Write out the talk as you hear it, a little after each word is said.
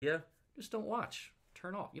Yeah, just don't watch.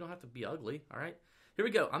 Turn off. You don't have to be ugly, all right? Here we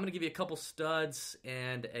go. I'm going to give you a couple studs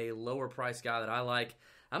and a lower price guy that I like.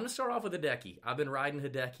 I'm going to start off with Hideki. I've been riding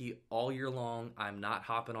Hideki all year long. I'm not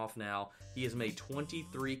hopping off now. He has made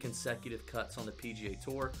 23 consecutive cuts on the PGA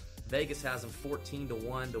Tour. Vegas has him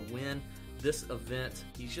 14-1 to win this event.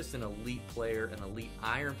 He's just an elite player, an elite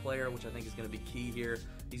iron player, which I think is going to be key here.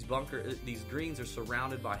 These greens are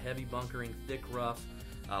surrounded by heavy bunkering, thick rough,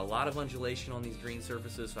 a lot of undulation on these green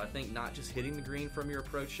surfaces, so I think not just hitting the green from your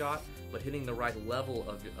approach shot, but hitting the right level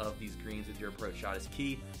of these greens with your approach shot is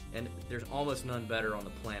key, and there's almost none better on the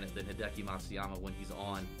planet than Hideki Matsuyama when he's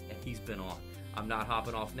on, and he's been on. I'm not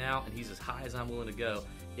hopping off now, and he's as high as I'm willing to go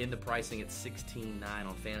in the pricing at 16.9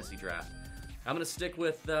 on FantasyDraft. I'm going to stick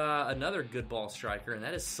with another good ball striker, and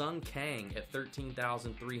that is Sung Kang at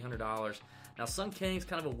 $13,300. Now, Sung Kang's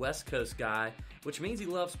kind of a West Coast guy, which means he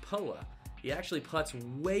loves POA. He actually putts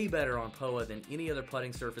way better on POA than any other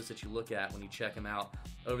putting surface that you look at when you check him out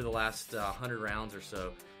over the last 100 rounds or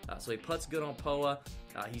so. So he putts good on POA.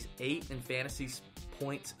 He's 8 in fantasy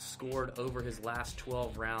points scored over his last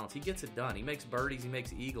 12 rounds. He gets it done. He makes birdies. He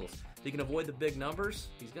makes eagles. If he can avoid the big numbers,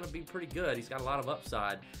 he's going to be pretty good. He's got a lot of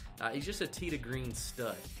upside. He's just a tee to green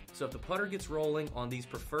stud. So if the putter gets rolling on these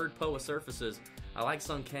preferred POA surfaces, I like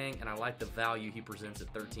Sung Kang, and I like the value he presents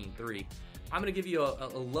at 13.3. I'm going to give you a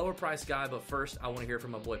lower price guy, but first I want to hear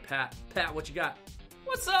from my boy Pat. Pat, what you got?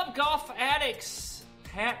 What's up, golf addicts?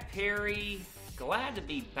 Pat Perry, glad to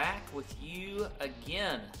be back with you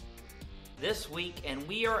again this week, and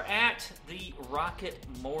we are at the Rocket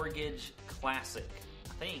Mortgage Classic.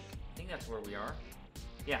 I think that's where we are.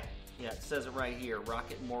 Yeah, it says it right here,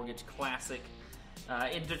 Rocket Mortgage Classic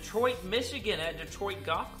in Detroit, Michigan at Detroit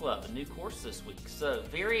Golf Club, a new course this week. So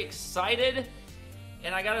very excited.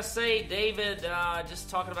 And I gotta say, David, just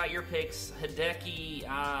talking about your picks, Hideki,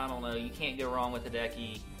 I don't know, you can't go wrong with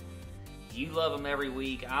Hideki. You love him every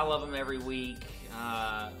week. I love him every week.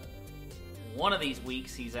 One of these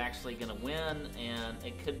weeks, he's actually going to win, and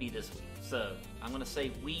it could be this week. So I'm going to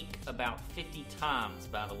say week about 50 times,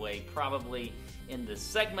 by the way, probably in this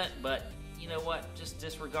segment. But you know what? Just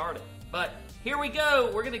disregard it. But here we go.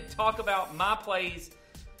 We're going to talk about my plays.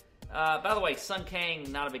 By the way, Sung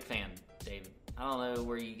Kang, not a big fan, David. I don't know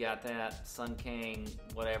where you got that. Sung Kang,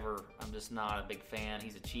 whatever. I'm just not a big fan.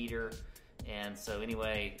 He's a cheater. And so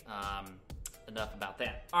anyway, enough about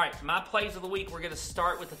that. All right, my plays of the week. We're going to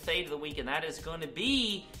start with the fade of the week, and that is going to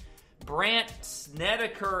be Brandt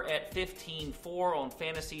Snedeker at 15.4 on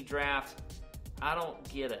FantasyDraft. I don't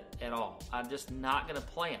get it at all. I'm just not going to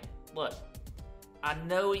play him. Look, I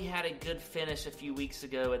know he had a good finish a few weeks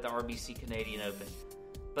ago at the RBC Canadian Open,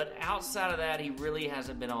 but outside of that, he really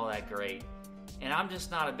hasn't been all that great. And I'm just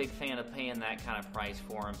not a big fan of paying that kind of price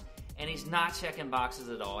for him. And he's not checking boxes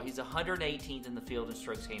at all. He's 118th in the field in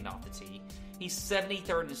strokes gained off the tee. He's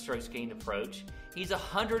 73rd in strokes gained approach. He's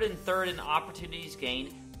 103rd in opportunities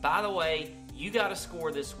gained. By the way, you got to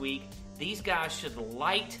score this week. These guys should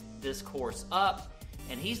light this course up.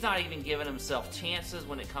 And he's not even giving himself chances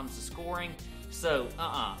when it comes to scoring. So,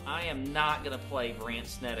 I am not going to play Brandt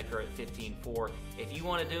Snedeker at 15.4. If you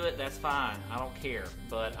want to do it, that's fine. I don't care.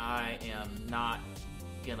 But I am not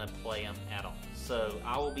going to play him at all. So,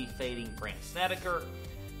 I will be fading Brandt Snedeker.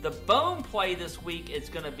 The bone play this week is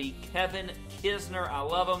going to be Kevin Kisner. I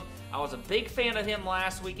love him. I was a big fan of him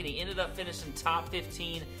last week, and he ended up finishing top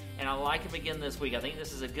 15, and I like him again this week. I think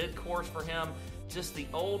this is a good course for him. Just the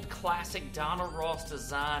old classic Donald Ross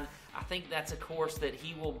design. I think that's a course that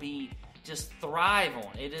he will be just thrive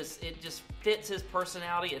on. It just fits his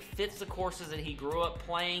personality. It fits the courses that he grew up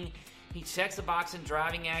playing. He checks the box in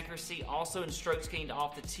driving accuracy, also in strokes gained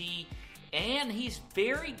off the tee, and he's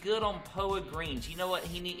very good on POA greens. You know what?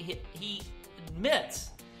 He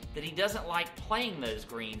admits that he doesn't like playing those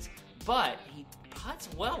greens, but he putts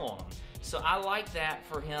well on them. So I like that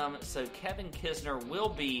for him. So Kevin Kisner will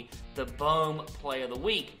be the Bohm play of the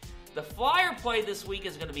week. The flyer play this week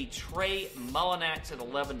is going to be Trey Mullinax at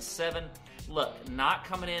 11.7. Look, not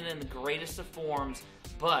coming in the greatest of forms,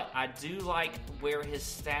 but I do like where his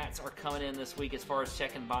stats are coming in this week as far as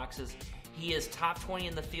checking boxes. He is top 20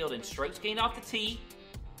 in the field in strokes gained off the tee,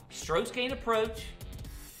 strokes gained approach,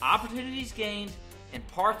 opportunities gained, and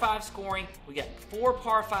par 5 scoring. We got 4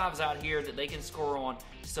 par 5s out here that they can score on.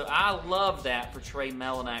 So I love that for Trey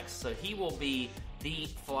Mullinax. So he will be the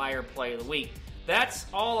flyer play of the week. That's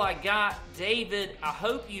all I got. David, I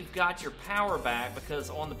hope you've got your power back, because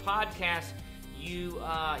on the podcast you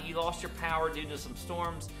lost your power due to some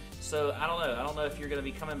storms. So I don't know if you're going to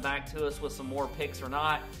be coming back to us with some more picks or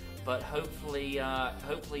not, but hopefully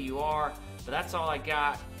you are. But that's all I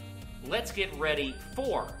got. Let's get ready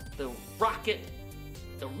for the Rocket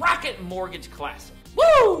the Rocket Mortgage Classic.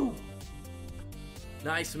 Woo!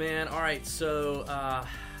 Nice, man. All right, so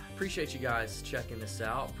appreciate you guys checking this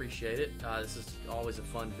out. Appreciate it. This is always a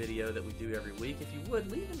fun video that we do every week. If you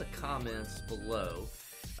would, leave in the comments below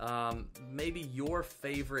maybe your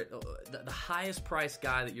favorite, the highest price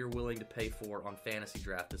guy that you're willing to pay for on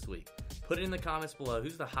FantasyDraft this week. Put it in the comments below.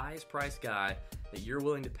 Who's the highest price guy that you're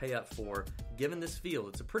willing to pay up for, given this field?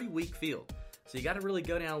 It's a pretty weak field, so you got to really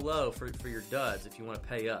go down low for your duds if you want to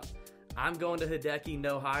pay up. I'm going to Hideki,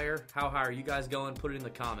 no higher. How high are you guys going? Put it in the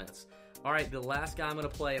comments. All right, the last guy I'm going to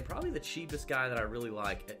play, and probably the cheapest guy that I really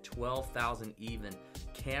like at 12,000 even,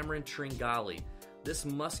 Cameron Tringali. This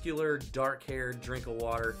muscular, dark-haired drink of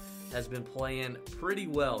water has been playing pretty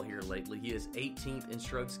well here lately. He is 18th in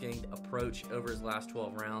strokes gained approach over his last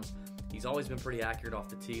 12 rounds. He's always been pretty accurate off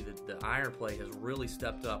the tee. The iron play has really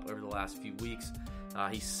stepped up over the last few weeks.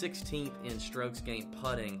 He's 16th in strokes gained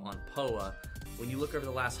putting on POA. When you look over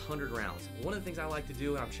the last 100 rounds, one of the things I like to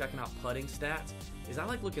do when I'm checking out putting stats is I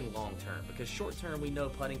like looking long-term, because short-term we know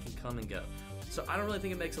putting can come and go. So I don't really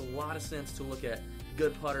think it makes a lot of sense to look at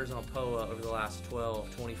good putters on POA over the last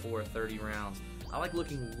 12, 24, 30 rounds. I like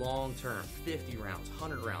looking long-term, 50 rounds,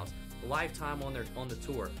 100 rounds, lifetime on the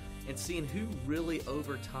tour, and seeing who really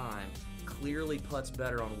over time clearly putts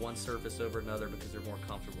better on one surface over another because they're more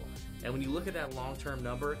comfortable. And when you look at that long-term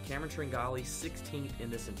number, Cameron Tringali, 16th in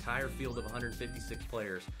this entire field of 156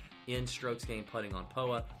 players in strokes gained putting on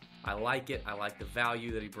POA. I like it. I like the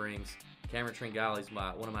value that he brings. Cameron Tringali's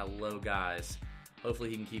one of my low guys. Hopefully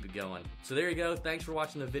he can keep it going. So there you go. Thanks for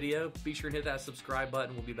watching the video. Be sure to hit that subscribe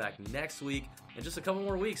button. We'll be back next week. In just a couple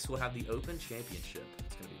more weeks, we'll have the Open Championship.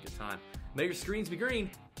 It's going to be a good time. May your screens be green.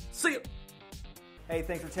 See ya! Hey,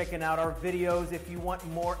 thanks for checking out our videos. If you want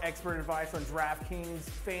more expert advice on DraftKings,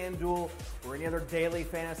 FanDuel, or any other daily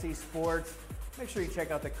fantasy sports, make sure you check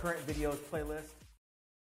out the current videos playlist.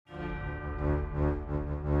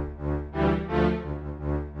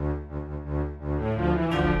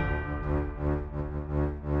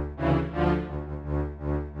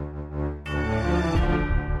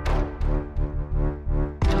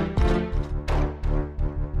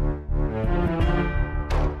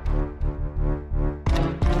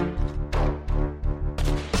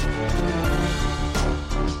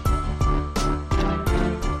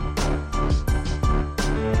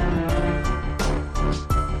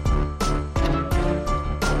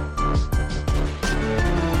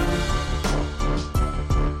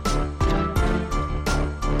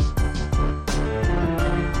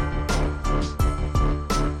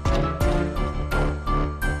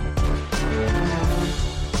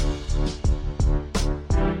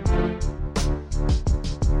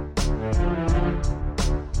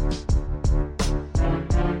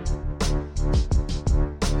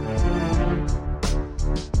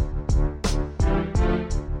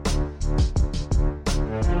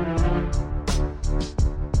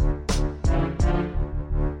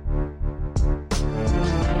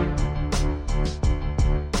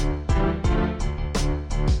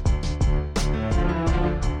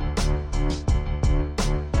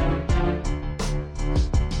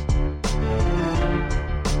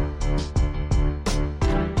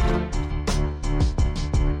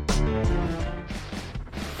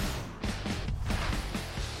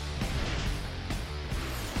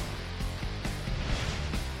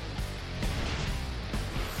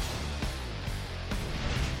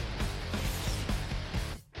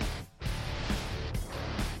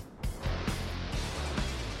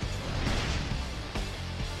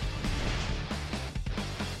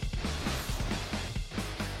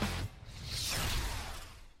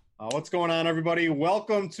 What's going on, everybody?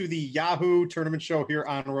 Welcome to the Yahoo Tournament Show here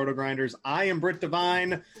on Roto Grinders. I am Britt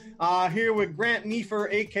Devine, here with Grant Neefer,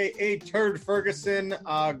 a.k.a. Turd Ferguson.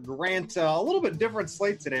 Grant, a little bit different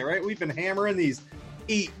slate today, right? We've been hammering these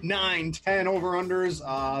 8, 9, 10 over-unders,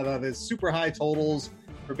 the super high totals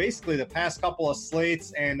for basically the past couple of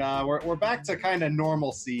slates, and we're back to kind of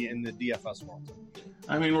normalcy in the DFS world.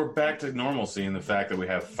 I mean, we're back to normalcy in the fact that we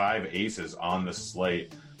have 5 aces on the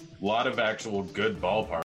slate. A lot of actual good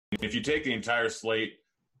ballpark. If you take the entire slate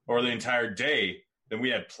or the entire day, then we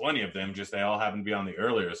had plenty of them, just they all happen to be on the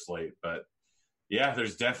earlier slate. But, yeah,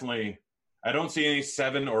 there's definitely – I don't see any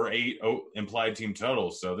 7 or 8 implied team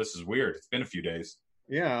totals, so this is weird. It's been a few days.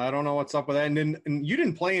 Yeah, I don't know what's up with that. And you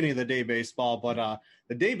didn't play any of the day baseball, but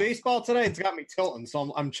the day baseball today, it's got me tilting.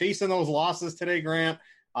 So I'm chasing those losses today, Grant,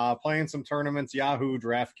 playing some tournaments, Yahoo,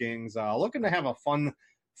 DraftKings, looking to have a fun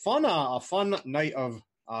night of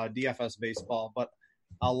DFS baseball. But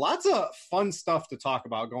lots of fun stuff to talk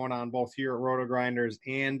about going on both here at Roto Grinders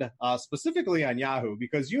and specifically on Yahoo,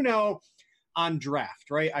 because, on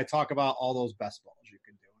draft, right, I talk about all those best balls you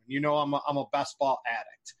could You know I'm a best ball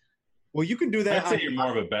addict. Well, you can do that. I'd say you're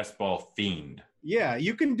more of a best ball fiend. Yeah,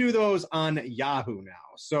 you can do those on Yahoo now.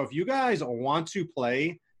 So if you guys want to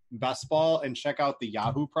play best ball and check out the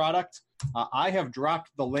Yahoo product, I have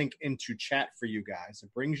dropped the link into chat for you guys.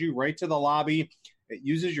 It brings you right to the lobby. It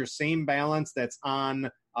uses your same balance that's on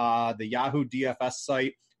the Yahoo DFS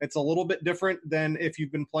site. It's a little bit different than if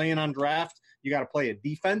you've been playing on draft. You got to play a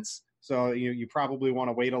defense. So you probably want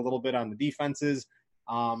to wait a little bit on the defenses.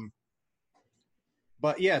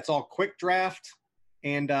 But yeah, it's all quick draft.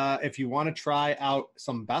 And if you want to try out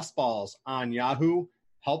some best balls on Yahoo,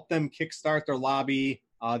 help them kickstart their lobby.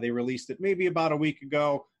 They released it maybe about a week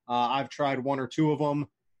ago. I've tried one or two of them.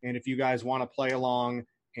 And if you guys want to play along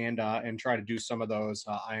and try to do some of those,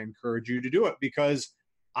 I encourage you to do it because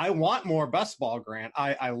I want more best ball, Grant.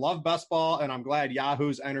 I love best ball, and I'm glad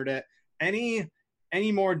Yahoo's entered it.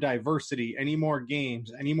 Any more diversity, any more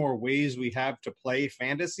games, any more ways we have to play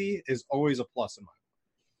fantasy is always a plus in my book.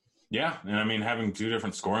 Yeah, and I mean, having two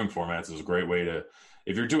different scoring formats is a great way to,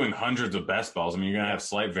 if you're doing hundreds of best balls, I mean, you're going to have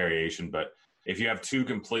slight variation, but if you have two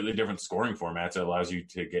completely different scoring formats, it allows you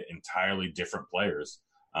to get entirely different players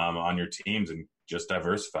on your teams and just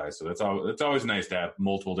diversify. So it's always nice to have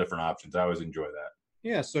multiple different options. I always enjoy that.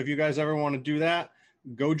 Yeah, so if you guys ever want to do that,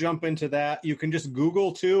 go jump into that. You can just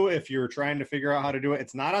Google, too, if you're trying to figure out how to do it.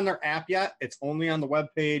 It's not on their app yet. It's only on the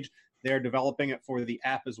webpage. They're developing it for the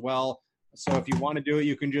app as well. So if you want to do it,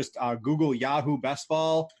 you can just Google Yahoo Best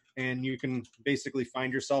Ball, and you can basically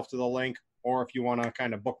find yourself to the link. Or if you want to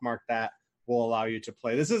kind of bookmark that, we'll allow you to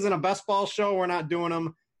play. This isn't a best ball show. We're not doing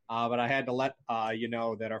them. But I had to let you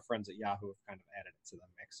know that our friends at Yahoo have kind of added it to the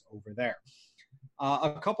mix over there.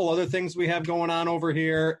 A couple other things we have going on over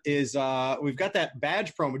here is we've got that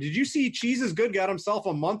badge promo. Did you see Cheese is Good got himself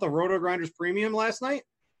a month of Roto Grinders Premium last night?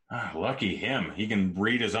 Lucky him. He can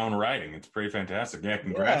read his own writing. It's pretty fantastic. Yeah,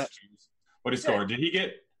 congrats, Cheese. What did he score? Did he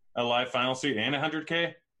get a live final seat and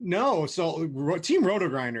 100K? No. So Team Roto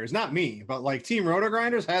Grinders, not me, but like Team Roto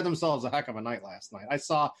Grinders had themselves a heck of a night last night. I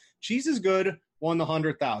saw Cheese is Good won the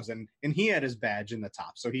 100,000, and he had his badge in the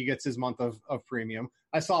top, so he gets his month of premium.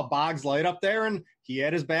 I saw Boggs Light up there, and he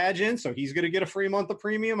had his badge in, so he's going to get a free month of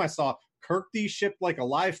premium. I saw Kirkdy shipped like a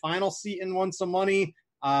live final seat and won some money.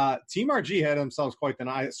 Team RG had themselves quite the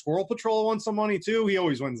night. Squirrel Patrol won some money too. He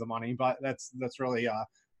always wins the money, but that's really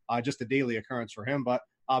just a daily occurrence for him. But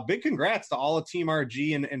big congrats to all of Team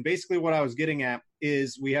RG, and basically what I was getting at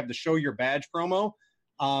is we have the Show Your Badge promo.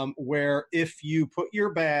 Where if you put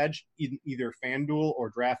your badge in either FanDuel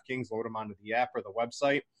or DraftKings, load them onto the app or the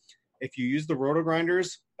website. If you use the Roto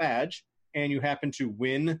Grinders badge and you happen to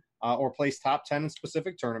win or place top 10 in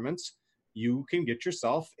specific tournaments, you can get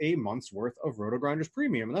yourself a month's worth of Roto Grinders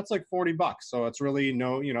Premium. And that's like $40. So it's really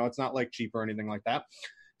it's not like cheap or anything like that.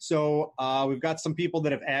 So we've got some people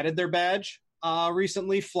that have added their badge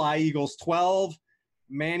recently. Fly Eagles 12,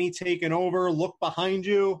 Manny taking over, look behind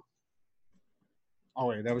you. Oh,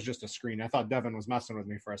 wait, that was just a screen. I thought Devin was messing with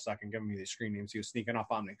me for a second, giving me these screen names. He was sneaking up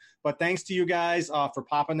on me. But thanks to you guys for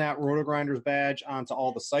popping that Roto Grinders badge onto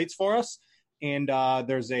all the sites for us. And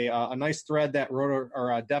there's a nice thread that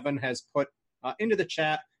Devin has put into the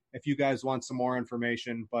chat if you guys want some more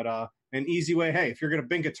information. But an easy way, hey, if you're going to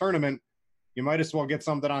bink a tournament, you might as well get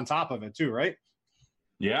something on top of it too, right?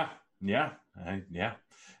 Yeah.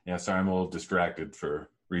 Sorry, I'm a little distracted for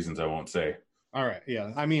reasons I won't say. All right.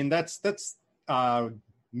 Yeah. I mean, that's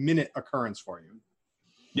minute occurrence for you.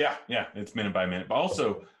 Yeah, it's minute by minute. But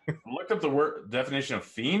also, look up the word definition of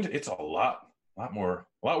fiend. It's a lot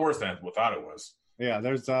worse than I thought it was. Yeah,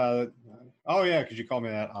 there's because you called me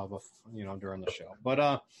that during the show.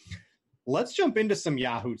 But let's jump into some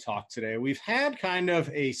Yahoo talk today. We've had kind of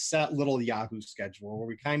a set little Yahoo schedule where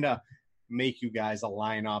we kind of make you guys a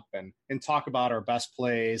lineup and talk about our best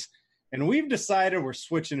plays. And we've decided we're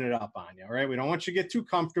switching it up on you, right? We don't want you to get too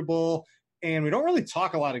comfortable. And we don't really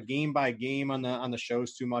talk a lot of game by game on the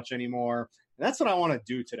shows too much anymore. And that's what I want to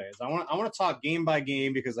do today. Is I want to talk game by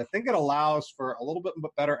game because I think it allows for a little bit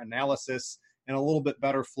better analysis and a little bit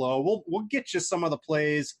better flow. We'll get you some of the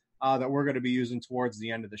plays that we're going to be using towards the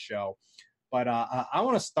end of the show. But I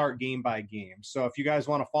want to start game by game. So if you guys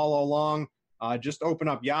want to follow along, just open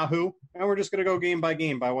up Yahoo, and we're just going to go game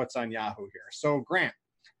by what's on Yahoo here. So Grant,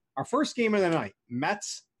 our first game of the night,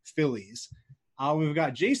 Mets Phillies. We've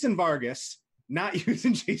got Jason Vargas, not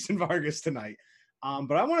using Jason Vargas tonight.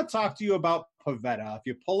 But I want to talk to you about Pivetta. If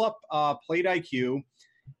you pull up Plate IQ,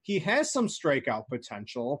 he has some strikeout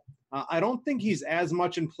potential. I don't think he's as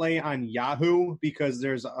much in play on Yahoo because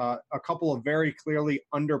there's a couple of very clearly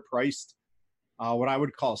underpriced, what I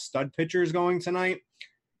would call stud pitchers going tonight.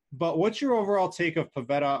 But what's your overall take of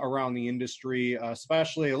Pivetta around the industry?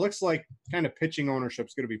 Especially, it looks like kind of pitching ownership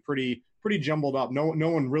is going to be pretty jumbled up. No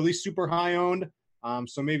one really super high owned.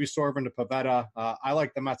 So maybe swerving to Pivetta. I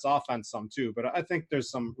like the Mets offense some too, but I think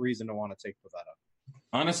there's some reason to want to take Pivetta.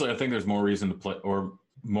 Honestly, I think there's more reason to play, or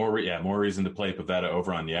more reason to play Pivetta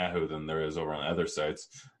over on Yahoo than there is over on other sites.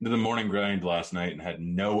 I did the morning grind last night and had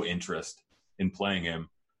no interest in playing him.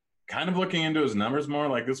 Kind of looking into his numbers more,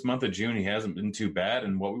 like this month of June, he hasn't been too bad.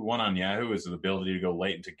 And what we want on Yahoo is the ability to go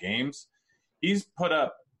late into games. He's put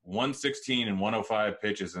up 116 and 105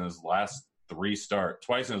 pitches in his last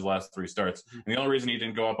twice in his last three starts. And the only reason he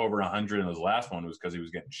didn't go up over 100 in his last one was because he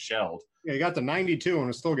was getting shelled. Yeah, he got to 92 and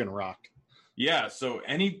was still getting rocked. Yeah, so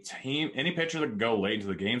any pitcher that can go late into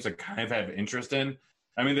the games that kind of have interest in,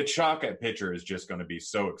 I mean, the chalk at pitcher is just going to be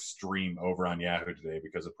so extreme over on Yahoo today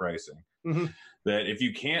because of pricing. Mm-hmm. That if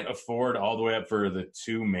you can't afford all the way up for the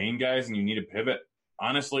two main guys and you need a pivot,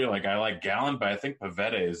 honestly, like I like Gallen, but I think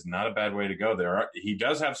Pivetta is not a bad way to go there. He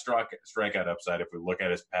does have strikeout upside if we look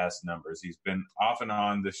at his past numbers. He's been off and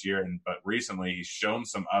on this year, but recently he's shown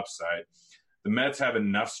some upside. The Mets have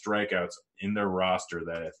enough strikeouts in their roster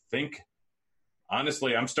that I think,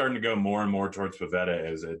 honestly, I'm starting to go more and more towards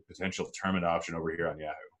Pivetta as a potential tournament option over here on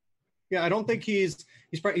Yahoo. Yeah, I don't think he's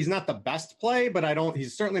not the best play, but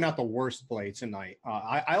he's certainly not the worst play tonight.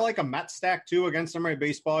 I like a Met stack too against Sunday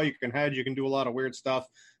Baseball. You can hedge, you can do a lot of weird stuff.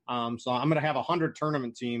 So I'm going to have 100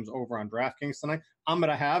 tournament teams over on DraftKings tonight. I'm going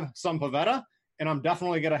to have some Pivetta, and I'm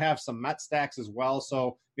definitely going to have some Met stacks as well.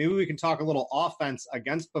 So maybe we can talk a little offense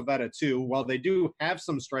against Pivetta too. While they do have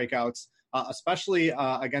some strikeouts, especially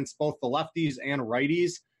against both the lefties and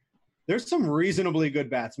righties, there's some reasonably good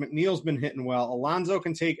bats. McNeil's been hitting well. Alonso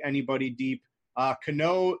can take anybody deep.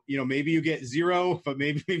 Cano, maybe you get 0, but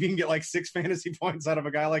maybe you can get like 6 fantasy points out of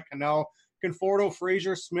a guy like Cano. Conforto,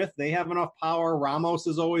 Frazier, Smith, they have enough power. Ramos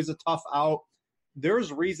is always a tough out.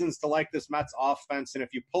 There's reasons to like this Mets offense. And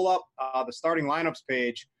if you pull up the starting lineups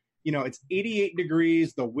page, it's 88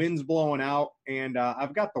 degrees, the wind's blowing out, and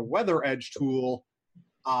I've got the Weather Edge tool.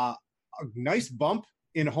 A nice bump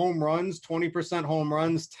in home runs, 20% home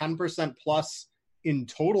runs, 10% plus in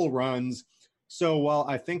total runs. So while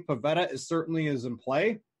I think Pivetta certainly is in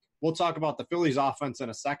play, we'll talk about the Phillies offense in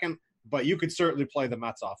a second, but you could certainly play the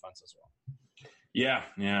Mets offense as well. Yeah.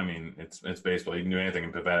 I mean, it's baseball. You can do anything,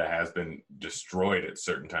 and Pivetta has been destroyed at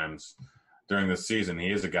certain times during this season.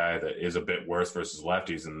 He is a guy that is a bit worse versus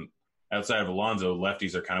lefties, and outside of Alonso,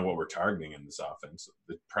 lefties are kind of what we're targeting in this offense.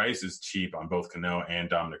 The price is cheap on both Cano and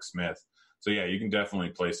Dominic Smith. So, yeah, you can definitely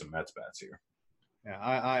play some Mets bats here.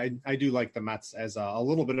 Yeah, I do like the Mets as a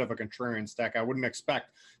little bit of a contrarian stack. I wouldn't expect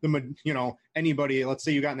anybody. Let's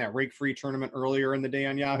say you got in that rake-free tournament earlier in the day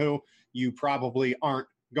on Yahoo. You probably aren't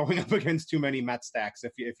going up against too many Met stacks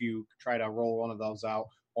if you try to roll one of those out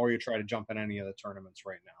or you try to jump in any of the tournaments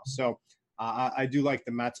right now. So I do like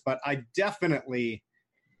the Mets, but I definitely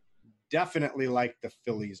like the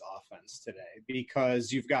Phillies offense today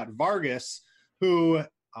because you've got Vargas who.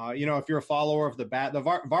 If you're a follower of the bat,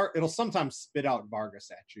 it'll sometimes spit out Vargas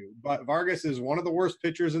at you. But Vargas is one of the worst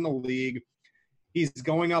pitchers in the league. He's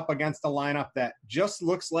going up against a lineup that just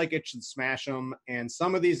looks like it should smash him. And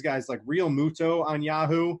some of these guys, like Real Muto on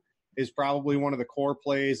Yahoo, is probably one of the core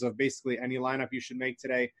plays of basically any lineup you should make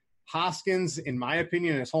today. Hoskins, in my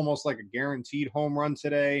opinion, is almost like a guaranteed home run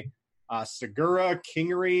today. Segura,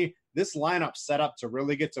 Kingery, this lineup set up to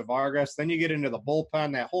really get to Vargas. Then you get into the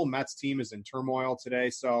bullpen. That whole Mets team is in turmoil today.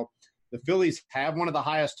 So the Phillies have one of the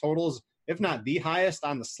highest totals, if not the highest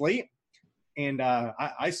on the slate. And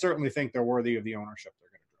I certainly think they're worthy of the ownership they're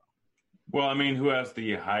going to draw. Well, I mean, who has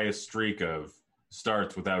the highest streak of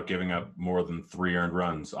starts without giving up more than 3 earned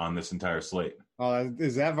runs on this entire slate?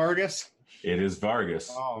 Is that Vargas? It is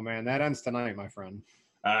Vargas. Oh, man, that ends tonight, my friend.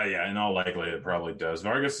 Yeah, in all likelihood, it probably does.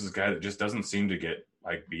 Vargas is a guy that just doesn't seem to get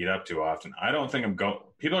beat up too often. I don't think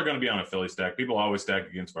people are going to be on a Philly stack. People always stack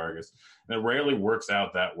against Vargas, and it rarely works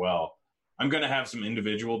out that well. I'm going to have some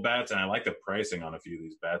individual bats, and I like the pricing on a few of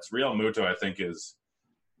these bats. Real Muto, I think, is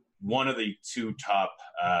one of the 2 top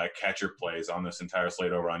catcher plays on this entire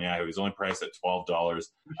slate over on Yahoo. He's only priced at $12.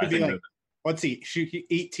 I think what's he?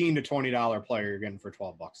 $18 to $20 player you're getting for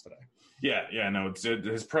 $12 today. Yeah, no,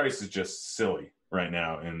 his price is just silly right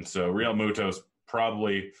now, and so Real Muto's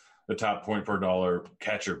probably the top point per dollar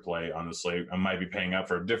catcher play on the slate. I might be paying up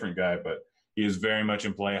for a different guy, but he is very much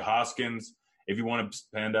in play. Hoskins, if you want to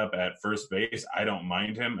stand up at first base, I don't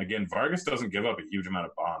mind him. Again, Vargas doesn't give up a huge amount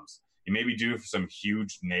of bombs. He maybe do some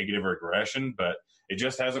huge negative regression, but it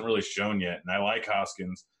just hasn't really shown yet. And I like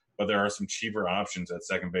Hoskins, but there are some cheaper options at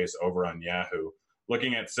second base over on Yahoo.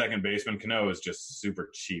 Looking at second baseman, Cano is just super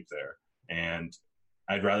cheap there. And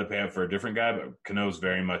I'd rather pay up for a different guy, but Cano's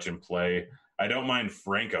very much in play. I don't mind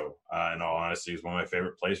Franco, in all honesty. He's one of my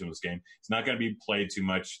favorite plays in this game. It's not going to be played too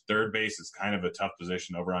much. Third base is kind of a tough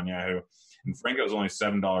position over on Yahoo. And Franco's only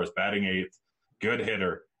 $7, batting eighth, good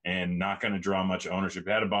hitter, and not going to draw much ownership.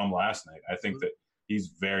 He had a bomb last night. I think that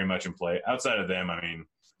he's very much in play. Outside of them, I mean,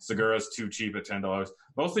 Segura's too cheap at $10.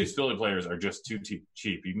 Most of these Philly players are just too cheap.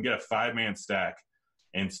 You can get a five-man stack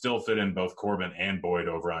and still fit in both Corbin and Boyd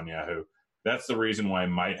over on Yahoo. That's the reason why I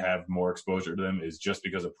might have more exposure to them, is just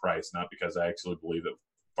because of price, not because I actually believe that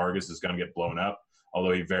Vargas is going to get blown up,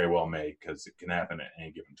 although he very well may, because it can happen at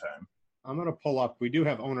any given time. I'm going to pull up. We do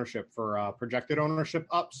have ownership for projected ownership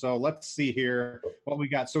up. So let's see here what we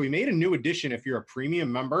got. So we made a new addition if you're a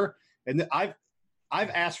premium member. And I've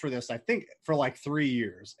asked for this, I think, for like 3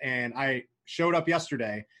 years. And I showed up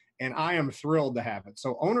yesterday, and I am thrilled to have it.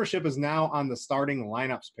 So ownership is now on the starting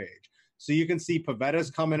lineups page. So you can see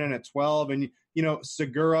Pavetta's coming in at 12. And, you know,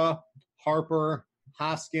 Segura, Harper,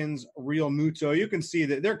 Hoskins, Real Muto. You can see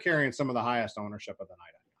that they're carrying some of the highest ownership of the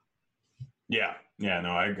night. Yeah,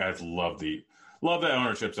 no, I guys love that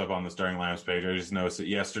ownership's up on the starting lineups page. I just noticed it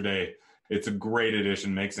yesterday. It's a great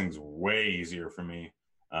addition, makes things way easier for me.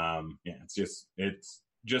 It's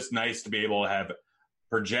just nice to be able to have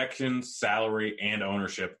projections, salary, and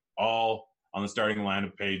ownership all on the starting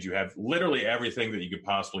lineup page. You have literally everything that you could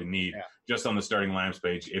possibly need just on the starting lineups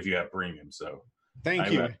page if you have premium. So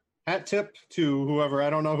thank you. Hat tip to whoever,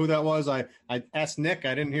 I don't know who that was. I asked Nick,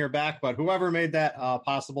 I didn't hear back, but whoever made that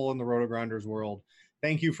possible in the Roto Grinders world,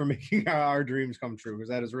 thank you for making our dreams come true, because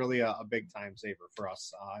that is really a big time saver for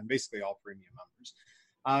us and basically all premium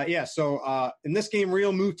members. So in this game,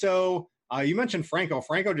 Real Muto, you mentioned Franco.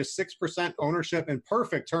 Franco just 6% ownership and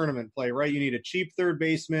perfect tournament play, right? You need a cheap third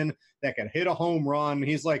baseman that can hit a home run.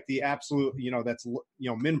 He's like the absolute, that's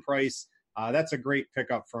min price. That's a great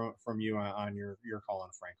pickup from you on your call on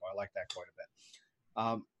Franco. I like that quite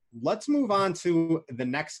a bit. Let's move on to the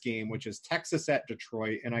next game, which is Texas at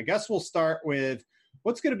Detroit. And I guess we'll start with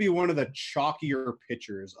what's going to be one of the chalkier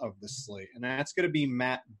pitchers of the slate, and that's going to be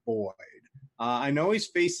Matt Boyd. I know he's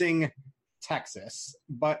facing Texas,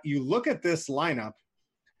 but you look at this lineup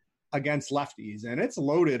against lefties, and it's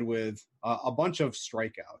loaded with a bunch of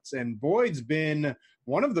strikeouts. And Boyd's been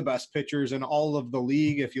one of the best pitchers in all of the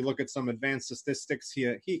league. If you look at some advanced statistics,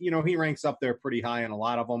 he ranks up there pretty high in a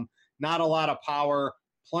lot of them. Not a lot of power,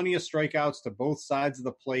 plenty of strikeouts to both sides of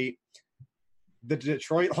the plate. The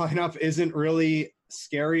Detroit lineup isn't really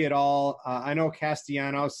scary at all. I know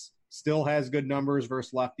Castellanos still has good numbers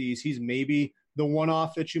versus lefties. He's maybe the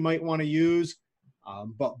one-off that you might want to use.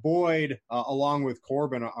 But Boyd, along with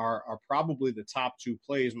Corbin, are probably the top two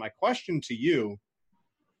plays. My question to you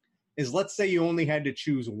is, let's say you only had to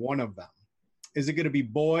choose one of them. Is it going to be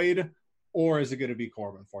Boyd or is it going to be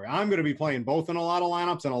Corbin for you? I'm going to be playing both in a lot of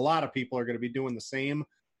lineups, and a lot of people are going to be doing the same.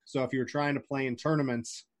 So if you're trying to play in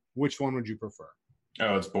tournaments, which one would you prefer?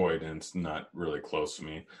 Oh, it's Boyd, and it's not really close to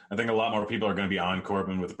me. I think a lot more people are going to be on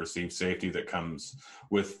Corbin with the perceived safety that comes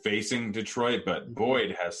with facing Detroit, but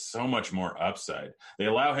Boyd has so much more upside. They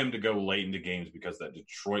allow him to go late into games because that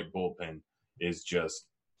Detroit bullpen is just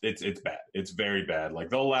it's bad. It's very bad. Like,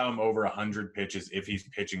 they'll allow him over 100 pitches if he's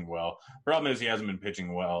pitching well. Problem is he hasn't been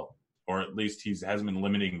pitching well, or at least he hasn't been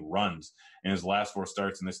limiting runs in his last 4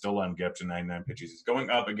 starts, and they still let him get up to 99 pitches. He's going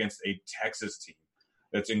up against a Texas team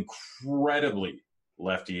that's incredibly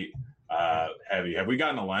lefty heavy. Have we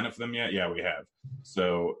gotten a lineup for them yet? Yeah, we have.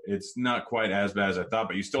 So it's not quite as bad as I thought,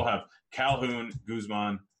 but you still have Calhoun,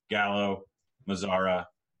 Guzman, Gallo, Mazzara,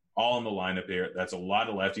 all in the lineup here. That's a lot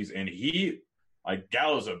of lefties, and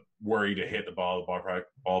Gallo's a worry to hit the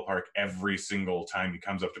ballpark every single time he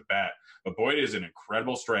comes up to bat. But Boyd is an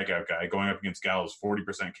incredible strikeout guy going up against Gallo's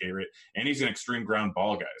 40% K rate, and he's an extreme ground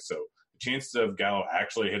ball guy. So the chances of Gallo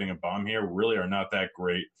actually hitting a bomb here really are not that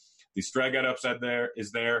great. The strikeout upside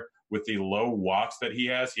is there with the low walks that he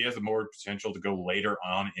has. He has the more potential to go later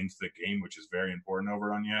on into the game, which is very important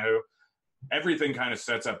over on Yahoo. Everything kind of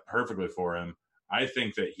sets up perfectly for him. I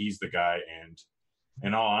think that he's the guy, and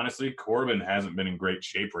in all honesty, Corbin hasn't been in great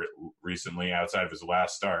shape recently outside of his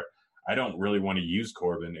last start. I don't really want to use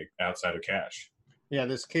Corbin outside of cash. Yeah,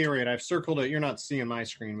 this K rate, I've circled it. You're not seeing my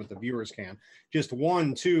screen, but the viewers can. Just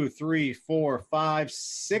 1, 2, 3, 4, 5,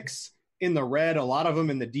 6 in the red, a lot of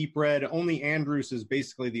them in the deep red. Only Andrews is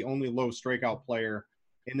basically the only low strikeout player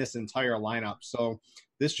in this entire lineup. So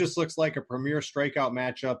this just looks like a premier strikeout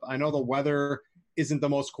matchup. I know the weather isn't the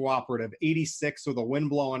most cooperative. 86 with the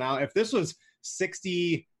wind blowing out. If this was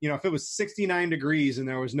 60, if it was 69 degrees and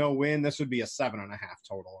there was no wind, this would be a 7.5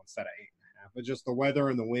 total instead of 8.5. But just the weather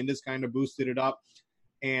and the wind has kind of boosted it up.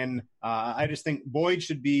 And I just think Boyd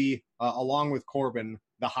should be, along with Corbin,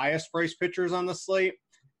 the highest priced pitchers on the slate.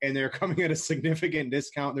 And they're coming at a significant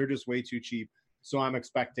discount. They're just way too cheap. So I'm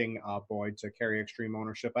expecting Boyd to carry extreme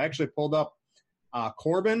ownership. I actually pulled up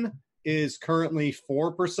Corbin is currently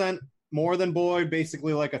 4% more than Boyd,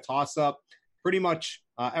 basically like a toss-up. Pretty much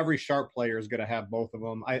every sharp player is going to have both of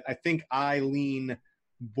them. I think I lean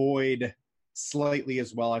Boyd slightly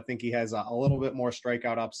as well. I think he has a little bit more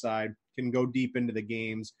strikeout upside, can go deep into the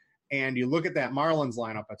games. And you look at that Marlins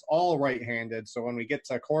lineup, it's all right-handed. So when we get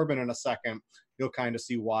to Corbin in a second, you'll kind of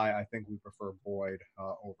see why I think we prefer Boyd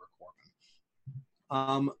over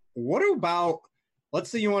Corbin. What about, let's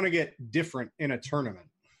say you want to get different in a tournament.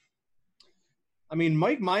 I mean,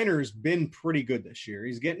 Mike Minor's been pretty good this year.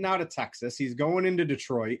 He's getting out of Texas. He's going into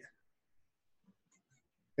Detroit.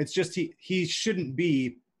 It's just he shouldn't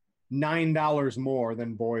be $9 more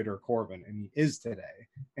than Boyd or Corbin, and he is today.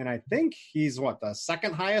 And I think he's, the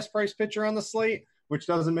second highest priced pitcher on the slate, which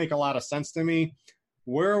doesn't make a lot of sense to me.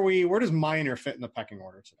 Where does Minor fit in the pecking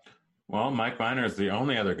order today? Well, Mike Minor is the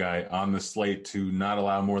only other guy on the slate to not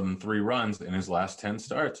allow more than 3 runs in his last 10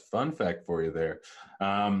 starts. Fun fact for you there.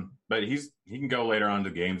 But he can go later on to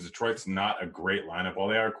games. Detroit's not a great lineup. While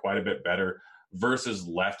they are quite a bit better versus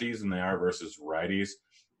lefties than they are versus righties,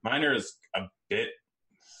 Minor is a bit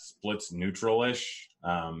splits neutral-ish.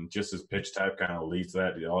 Just his pitch type kind of leads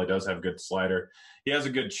that. He does have a good slider. He has a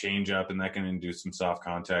good changeup, and that can induce some soft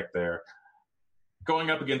contact there. Going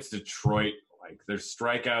up against Detroit, there's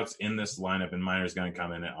strikeouts in this lineup, and Minor's going to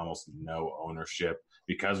come in at almost no ownership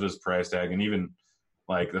because of his price tag. And even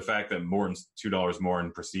the fact that Morton's $2 more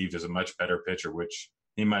and perceived as a much better pitcher, which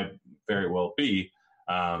he might very well be,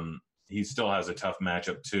 he still has a tough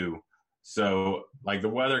matchup too. So the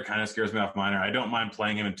weather kind of scares me off Minor. I don't mind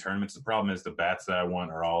playing him in tournaments. The problem is the bats that I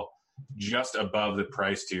want are all just above the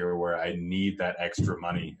price tier where I need that extra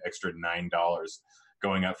money, extra $9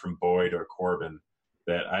 going up from Boyd or Corbin,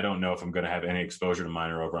 that I don't know if I'm going to have any exposure to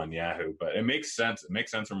Minor over on Yahoo. But it makes sense. It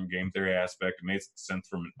makes sense from a game theory aspect. It makes sense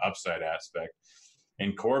from an upside aspect.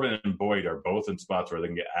 And Corbin and Boyd are both in spots where they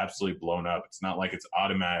can get absolutely blown up. It's not like it's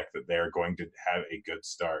automatic that they're going to have a good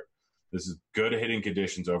start. This is good hitting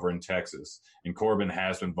conditions over in Texas, and Corbin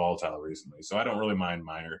has been volatile recently. So I don't really mind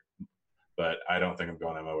Minor, but I don't think I'm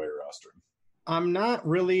going on my way to roster him. I'm not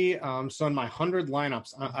really so in my 100 lineups,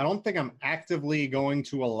 I don't think I'm actively going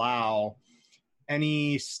to allow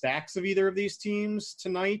any stacks of either of these teams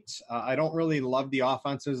tonight. I don't really love the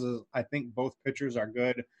offenses. I think both pitchers are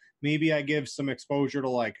good. Maybe I give some exposure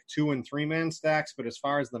to 2 and 3 man stacks, but as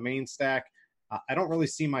far as the main stack, I don't really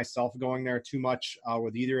see myself going there too much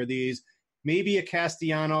with either of these. Maybe a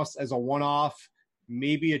Castellanos as a one-off,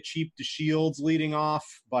 maybe a cheap DeShields leading off,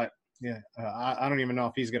 but yeah, I don't even know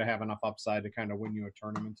if he's going to have enough upside to kind of win you a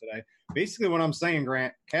tournament today. Basically what I'm saying,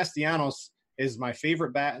 Grant, Castellanos is my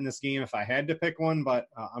favorite bat in this game if I had to pick one, but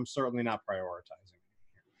I'm certainly not prioritizing.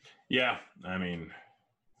 Yeah, I mean,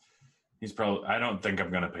 I don't think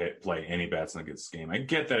I'm going to play any bats in this game. I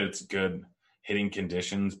get that it's good hitting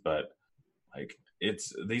conditions, but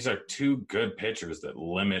these are two good pitchers that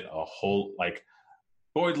limit a whole,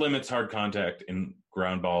 Boyd limits hard contact in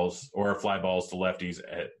ground balls or fly balls to lefties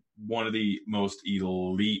at one of the most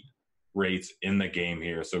elite rates in the game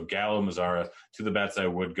here. So Gallo, Mazzara, two of the bats I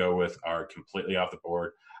would go with are completely off the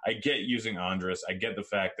board. I get using Andrus. I get the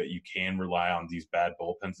fact that you can rely on these bad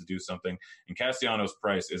bullpens to do something. And Castellanos'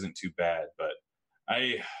 price isn't too bad, but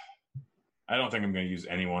I don't think I'm going to use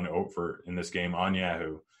anyone over in this game on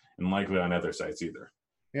Yahoo and likely on other sites either.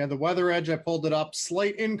 Yeah, the weather edge, I pulled it up.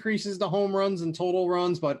 Slight increases to home runs and total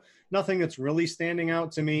runs, but nothing that's really standing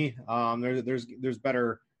out to me. There's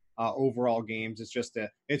better overall games. It's just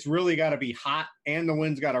it's really got to be hot, and the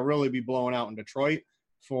wind's got to really be blowing out in Detroit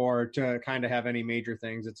to kind of have any major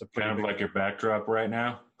things. It's a pretty kind of like your backdrop right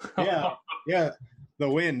now. yeah. The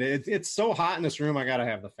wind. It's so hot in this room. I gotta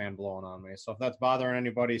have the fan blowing on me. So if that's bothering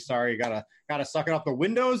anybody, sorry. Gotta suck it up. The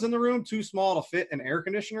windows in the room too small to fit an air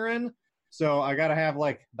conditioner in. So I gotta have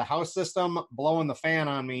the house system blowing the fan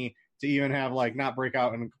on me to even have not break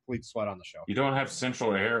out in complete sweat on the show. You don't have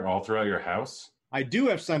central air all throughout your house? I do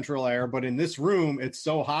have central air, but in this room it's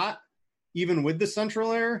so hot, even with the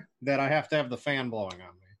central air, that I have to have the fan blowing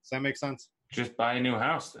on me. Does that make sense? Just buy a new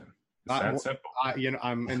house then. It's that simple.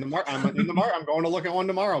 I'm in the market. I'm going to look at one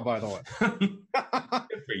tomorrow, by the way.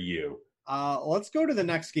 Good for you. Let's go to the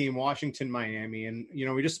next game, Washington, Miami. And,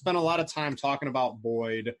 we just spent a lot of time talking about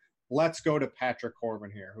Boyd. Let's go to Patrick Corbin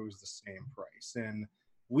here, who's the same price. And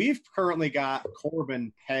we've currently got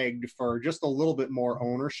Corbin pegged for just a little bit more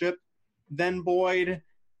ownership than Boyd.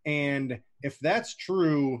 And if that's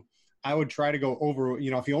true, I would try to go over,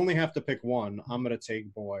 if you only have to pick one, I'm going to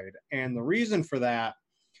take Boyd. And the reason for that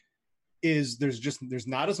is there's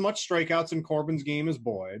not as much strikeouts in Corbin's game as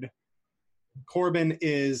Boyd. Corbin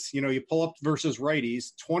is, you pull up versus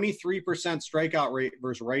righties, 23% strikeout rate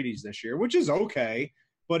versus righties this year, which is okay,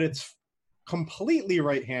 but it's completely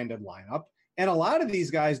right-handed lineup. And a lot of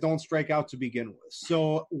these guys don't strike out to begin with.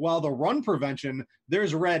 So while the run prevention,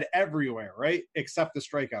 there's red everywhere, right? Except the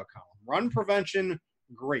strikeout column. Run prevention,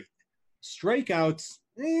 great. Strikeouts,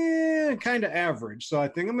 kind of average. So I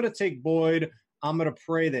think I'm going to take Boyd. I'm going to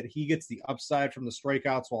pray that he gets the upside from the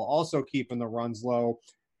strikeouts while also keeping the runs low.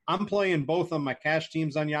 I'm playing both of my cash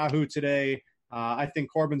teams on Yahoo today. I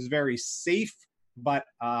think Corbin's very safe, but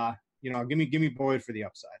give me Boyd for the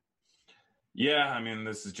upside. Yeah, I mean,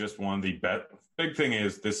 this is just one of the best. Big thing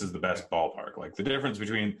is this is the best ballpark. Like the difference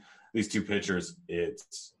between these two pitchers,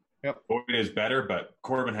 it's Boyd is better, but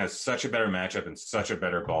Corbin has such a better matchup and such a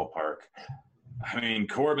better ballpark. I mean,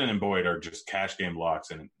 Corbin and Boyd are just cash game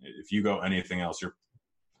locks, and if you go anything else,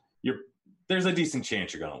 there's a decent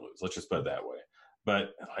chance you're going to lose. Let's just put it that way.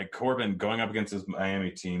 But like Corbin going up against his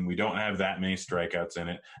Miami team, we don't have that many strikeouts in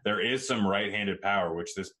it. There is some right-handed power,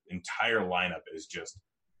 which this entire lineup is just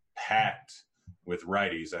packed with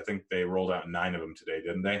righties. I think they rolled out 9 of them today,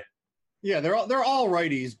 didn't they? Yeah, they're all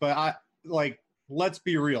righties, but let's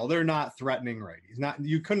be real, they're not threatening righties.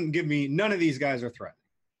 You couldn't give me none of these guys are threatening.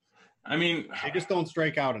 I mean, they just don't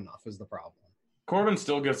strike out enough is the problem. Corbin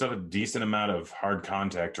still gives up a decent amount of hard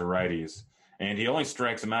contact to righties, and he only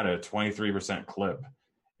strikes them out at a 23% clip.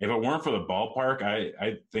 If it weren't for the ballpark,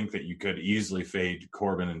 I think that you could easily fade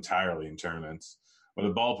Corbin entirely in tournaments. But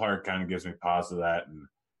the ballpark kind of gives me pause to that, and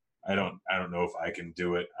I don't know if I can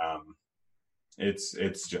do it. It's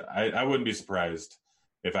just, I wouldn't be surprised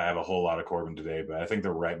if I have a whole lot of Corbin today, but I think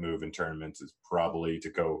the right move in tournaments is probably to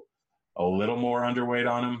go a little more underweight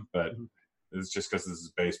on him, but it's just because this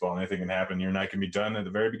is baseball and anything can happen. Your night can be done at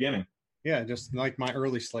the very beginning. Yeah, just like my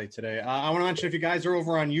early slate today. I want to mention, if you guys are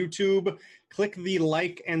over on YouTube, click the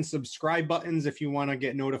like and subscribe buttons if you want to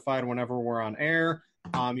get notified whenever we're on air.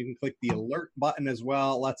 You can click the alert button as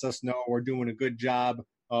well. It lets us know we're doing a good job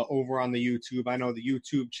over on the YouTube. I know the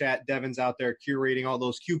YouTube chat, Devin's out there curating all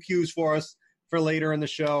those QQs for us for later in the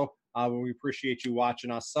show. We appreciate you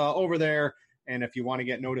watching us over there. And if you want to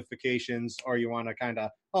get notifications or you want to kind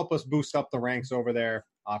of help us boost up the ranks over there,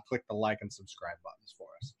 click the like and subscribe buttons for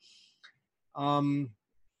us.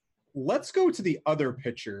 Let's go to the other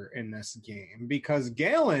pitcher in this game, because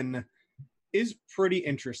Gallen is pretty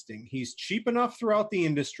interesting. He's cheap enough throughout the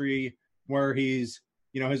industry where he's,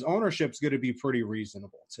 his ownership's going to be pretty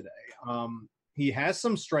reasonable today. He has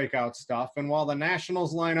some strikeout stuff, and while the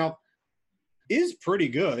Nationals lineup is pretty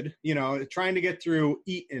good, trying to get through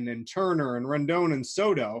Eaton and Turner and Rendon and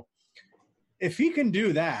Soto, if he can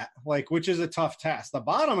do that, which is a tough task, the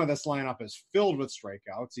bottom of this lineup is filled with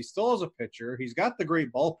strikeouts. He still has a pitcher. He's got the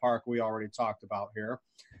great ballpark we already talked about here.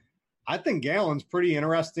 I think Gallen's pretty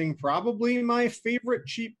interesting. Probably my favorite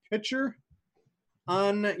cheap pitcher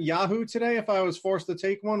on Yahoo today if I was forced to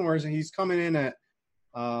take one, whereas he's coming in at,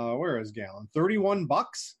 where is Gallen? $31.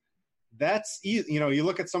 That's easy. You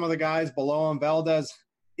look at some of the guys below him. Valdez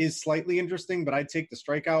is slightly interesting, but I'd take the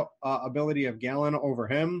strikeout ability of Gallen over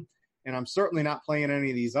him. And I'm certainly not playing any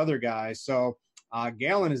of these other guys. So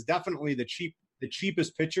Gallen is definitely the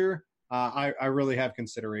cheapest pitcher I really have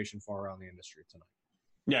consideration for around the industry tonight.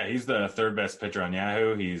 Yeah, he's the third best pitcher on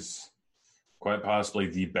Yahoo. He's quite possibly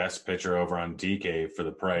the best pitcher over on DK for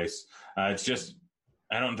the price. It's just,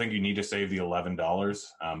 I don't think you need to save the $11.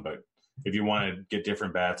 But if you want to get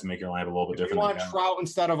different bats and make your lineup a little bit different. If you want Trout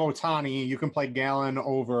instead of Ohtani, you can play Gallen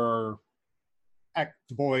over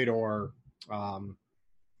Boyd or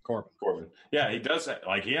Corbin. Yeah, he does.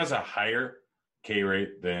 He has a higher K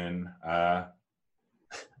rate than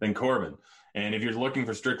Corbin. And if you're looking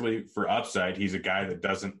for strictly for upside, he's a guy that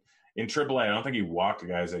doesn't, in AAA, I don't think he walked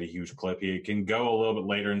guys at a huge clip. He can go a little bit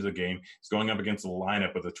later into the game. He's going up against the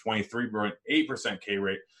lineup with a 23.8% K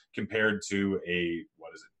rate compared to a,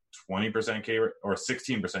 20% K rate or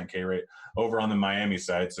 16% K rate over on the Miami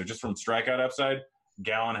side. So just from strikeout upside,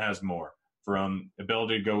 Gallen has more. From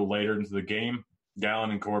ability to go later into the game,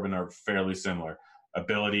 Gallen and Corbin are fairly similar.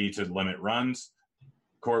 Ability to limit runs,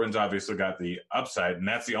 Corbin's obviously got the upside, and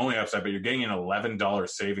that's the only upside, but you're getting an $11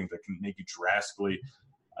 savings that can make you drastically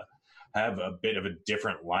have a bit of a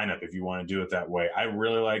different lineup if you want to do it that way. I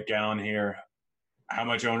really like Gallen here. How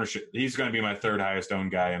much ownership? He's going to be my third highest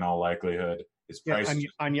owned guy in all likelihood. His price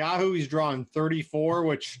on Yahoo, he's drawing 34,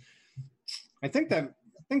 which I think that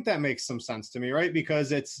think that makes some sense to me, right?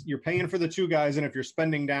 Because you're paying for the two guys, and if you're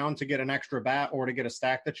spending down to get an extra bat or to get a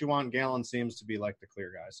stack that you want, Gallen seems to be like the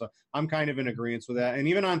clear guy. So I'm kind of in agreement with that. And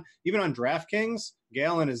even on DraftKings,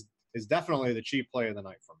 Gallen is definitely the cheap play of the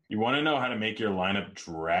night for me. You want to know how to make your lineup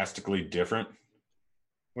drastically different?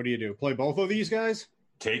 What do? Play both of these guys?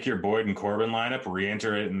 Take your Boyd and Corbin lineup,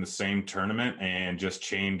 re-enter it in the same tournament, and just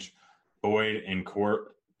change Boyd and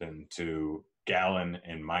Corbin to Gallen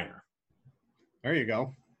and Minor. There you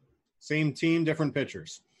go. Same team, different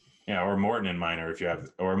pitchers. Yeah, or Morton and Minor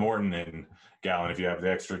or Morton and Gallen if you have the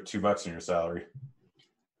extra $2 in your salary.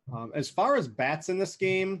 As far as bats in this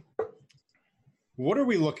game, what are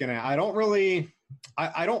we looking at? I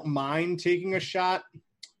don't mind taking a shot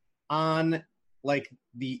on like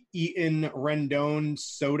the Eaton, Rendon,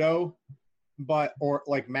 Soto, or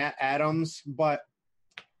like Matt Adams, but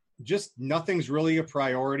just nothing's really a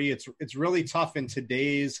priority. It's really tough in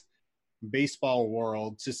today's baseball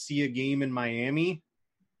world to see a game in Miami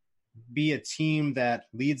be a team that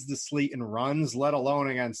leads the slate in runs, let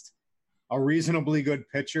alone against a reasonably good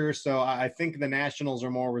pitcher. So I think the Nationals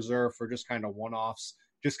are more reserved for just kind of one-offs,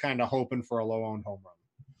 just kind of hoping for a low-owned home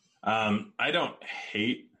run. I don't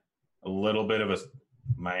hate a little bit of a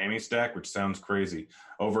Miami stack, which sounds crazy,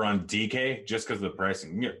 over on DK just because of the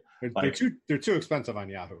pricing. They're too expensive on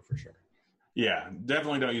Yahoo for sure. Yeah,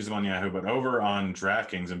 definitely don't use them on Yahoo, but over on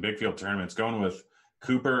DraftKings and big field tournaments, going with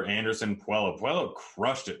Cooper, Anderson, Puello. Puello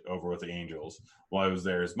crushed it over with the Angels while he was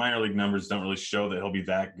there. His minor league numbers don't really show that he'll be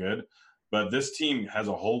that good, but this team has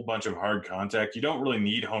a whole bunch of hard contact. You don't really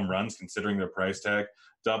need home runs considering their price tag.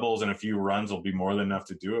 Doubles and a few runs will be more than enough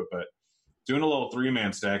to do it, but doing a little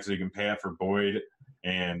three-man stack so you can pay out for Boyd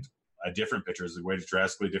and a different pitcher is a way to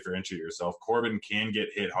drastically differentiate yourself. Corbin can get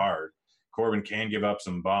hit hard. Corbin can give up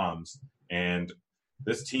some bombs. And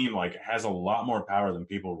this team has a lot more power than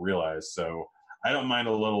people realize. So I don't mind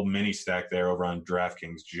a little mini stack there over on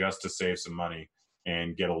DraftKings just to save some money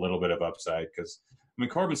and get a little bit of upside. Because,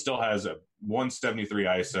 Corbin still has a 173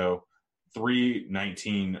 ISO,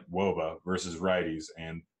 319 WOBA versus righties.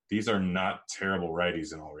 And these are not terrible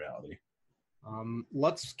righties in all reality.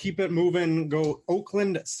 Let's keep it moving. Go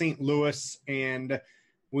Oakland, St. Louis. And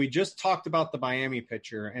we just talked about the Miami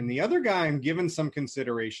pitcher, and the other guy I'm giving some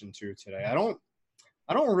consideration to today. I don't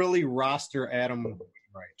really roster Adam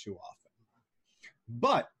Wainwright too often,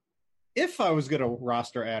 but if I was going to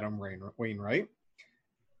roster Adam Wainwright,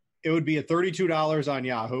 it would be at $32 on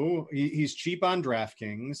Yahoo. He's cheap on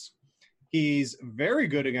DraftKings. He's very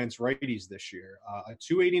good against righties this year. A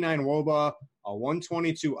 289 WOBA, a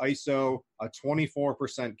 122 ISO, a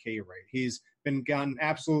 24% K rate. He's been gotten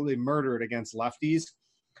absolutely murdered against lefties.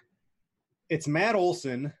 It's Matt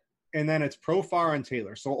Olson, and then it's Profar and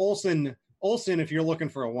Taylor. So Olson, if you're looking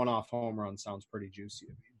for a one-off home run, sounds pretty juicy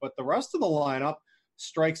to me. But the rest of the lineup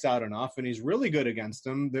strikes out enough, and he's really good against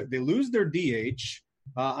them. They lose their DH.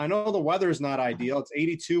 I know the weather's not ideal. It's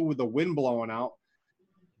 82 with the wind blowing out.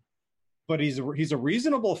 But he's a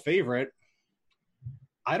reasonable favorite.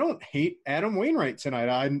 I don't hate Adam Wainwright tonight.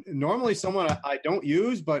 I'm normally someone I don't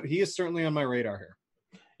use, but he is certainly on my radar here.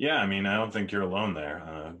 Yeah, I don't think you're alone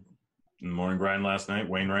there. In the morning grind last night,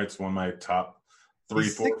 Wainwright's one of my top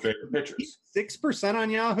 3-4 favorite pitchers. 6%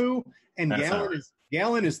 on Yahoo, and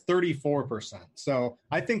Gallen is 34%. So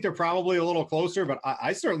I think they're probably a little closer, but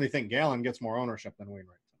I certainly think Gallen gets more ownership than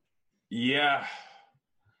Wainwright. Yeah,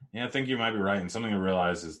 I think you might be right. And something to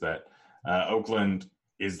realize is that Oakland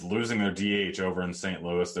is losing their DH over in St.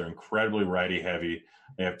 Louis. They're incredibly righty heavy.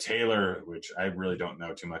 They have Taylor, which I really don't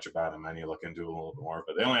know too much about him. I need to look into it a little bit more.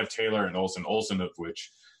 But they only have Taylor and Olson of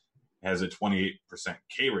which has a 28%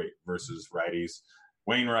 K rate versus righties.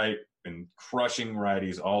 Wainwright been crushing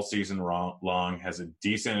righties all season long, has a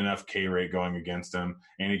decent enough K rate going against him,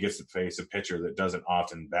 and he gets to face a pitcher that doesn't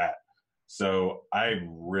often bat. So I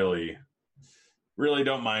really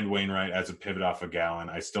don't mind Wainwright as a pivot off of Gallen.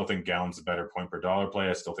 I still think Gallen's a better point per dollar play.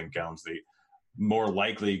 I still think Gallen's the more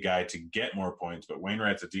likely guy to get more points, but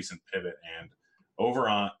Wainwright's a decent pivot. And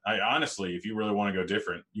honestly, if you really want to go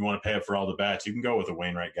different, you want to pay up for all the bats, you can go with a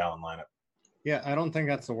Wainwright Gallen lineup. Yeah, I don't think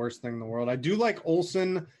that's the worst thing in the world. I do like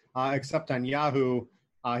Olson, except on Yahoo.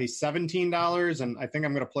 He's $17, and I think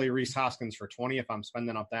I'm going to play Rhys Hoskins for $20 if I'm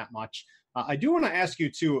spending up that much. I do want to ask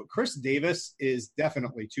you, too, Chris Davis is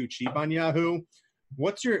definitely too cheap on Yahoo.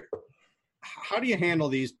 How do you handle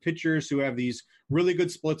these pitchers who have these really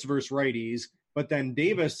good splits versus righties, but then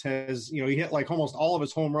Davis has, he hit almost all of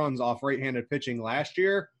his home runs off right-handed pitching last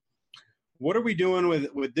year. What are we doing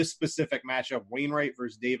with this specific matchup, Wainwright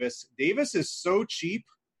versus Davis? Davis is so cheap,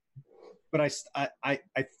 but I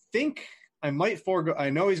think I might forego. I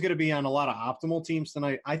know he's going to be on a lot of optimal teams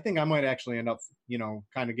tonight. I think I might actually end up,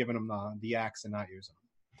 kind of giving him the axe and not using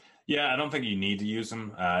him. Yeah, I don't think you need to use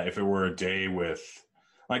him. If it were a day with,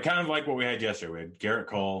 kind of like what we had yesterday. We had Garrett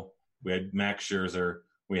Cole, we had Max Scherzer,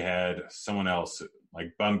 we had someone else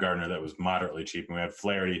like Bumgarner that was moderately cheap, and we had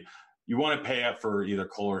Flaherty. You want to pay up for either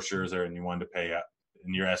Cole or Scherzer, and you wanted to pay up,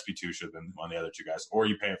 and your SP2 should have been one of the other two guys, or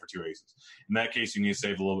you pay it for two aces. In that case, you need to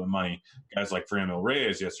save a little bit of money. Guys like Franmil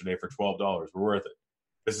Reyes yesterday for $12 were worth it.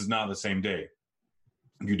 This is not the same day.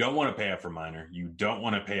 You don't want to pay up for Minor. You don't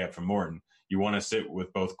want to pay up for Morton. You want to sit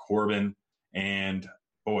with both Corbin and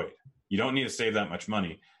Boyd. You don't need to save that much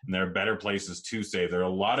money, and there are better places to save. There are a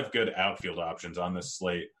lot of good outfield options on this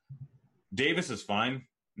slate. Davis is fine.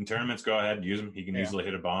 In tournaments, go ahead and use him. He can easily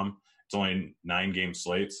hit a bomb. It's only a 9-game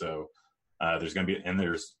slate, so there's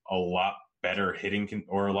a lot better hitting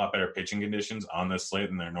or a lot better pitching conditions on this slate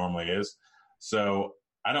than there normally is. So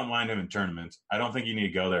I don't mind him in tournaments. I don't think you need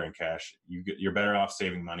to go there in cash. You're better off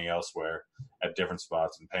saving money elsewhere at different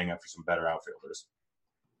spots and paying up for some better outfielders.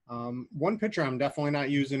 One pitcher I'm definitely not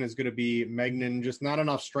using is going to be Megnan. Just not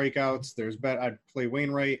enough strikeouts. I'd play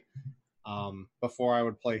Wainwright before I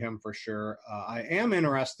would play him for sure. I am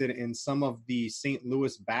interested in some of the St.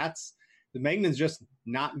 Louis bats. The Magnan's just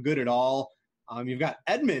not good at all. You've got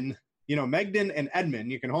Edman, Megnan and Edman.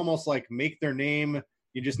 You can almost make their name.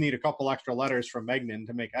 You just need a couple extra letters from Megnan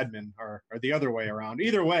to make Edman, or the other way around.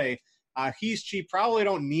 Either way, he's cheap. Probably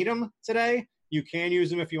don't need him today. You can use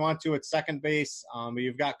him if you want to at second base. But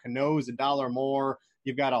you've got Cano's $1 more.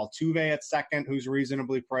 You've got Altuve at second, who's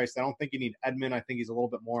reasonably priced. I don't think you need Edman. I think he's a little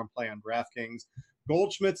bit more in play on DraftKings.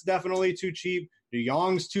 Goldschmidt's definitely too cheap.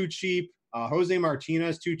 DeYoung's too cheap. Jose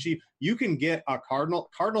Martinez too cheap. You can get a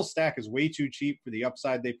Cardinal stack is way too cheap for the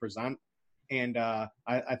upside they present. And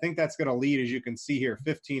I think that's going to lead, as you can see here,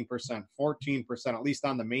 15%, 14%, at least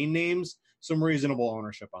on the main names, some reasonable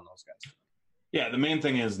ownership on those guys. Yeah, the main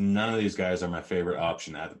thing is none of these guys are my favorite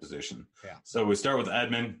option at the position. Yeah. So we start with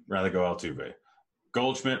Edman, rather go Altuve.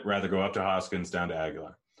 Goldschmidt, rather go up to Hoskins, down to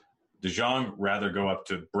Aguilar. DeJong, rather go up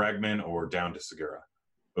to Bregman or down to Segura.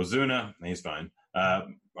 Ozuna, he's fine.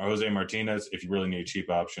 Jose Martinez, if you really need a cheap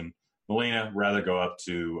option. Molina, rather go up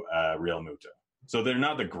to Real Muto. So they're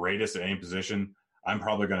not the greatest at any position. I'm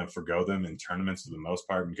probably going to forgo them in tournaments for the most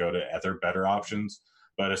part and go to other better options.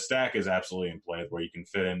 But a stack is absolutely in play where you can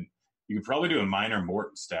fit in. You could probably do a Minor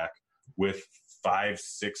Morton stack with 5-6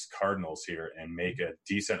 Cardinals here and make a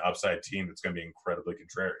decent upside team that's going to be incredibly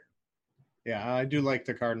contrarian. Yeah, I do like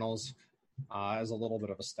the Cardinals as a little bit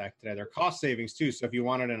of a stack today. They're cost savings too. So if you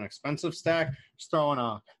wanted an expensive stack, just throw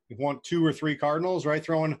in you want 2 or 3 Cardinals, right?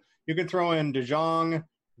 You can throw in DeJong,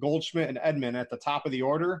 Goldschmidt, and Edman at the top of the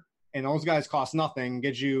order, and those guys cost nothing.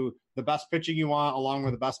 Gives you the best pitching you want along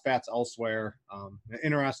with the best bats elsewhere. An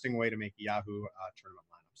interesting way to make Yahoo tournament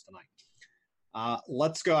lineups tonight.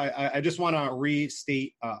 Let's go. I just want to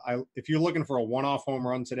restate, if you're looking for a one-off home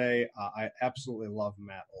run today, I absolutely love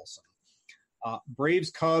Matt Olson.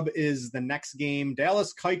 Braves Cub is the next game.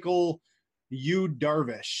 Dallas Keuchel, Yu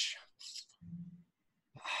Darvish.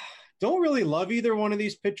 Don't really love either one of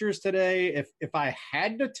these pitchers today. If I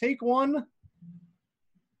had to take one,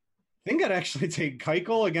 I think I'd actually take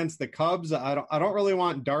Keuchel against the Cubs. I don't really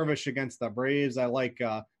want Darvish against the Braves. I like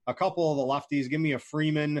a couple of the lefties. Give me a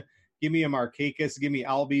Freeman. Give me a Markakis. Give me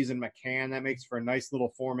Albies and McCann. That makes for a nice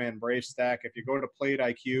little 4-man Brave stack. If you go to Plate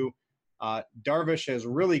IQ, Darvish has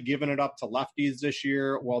really given it up to lefties this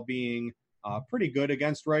year while being pretty good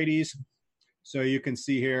against righties. So you can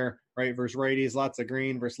see here, right, versus righties, lots of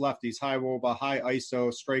green, versus lefties, high WOBA, high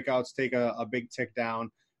ISO, strikeouts take a big tick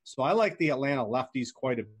down. So I like the Atlanta lefties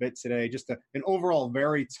quite a bit today. Just an overall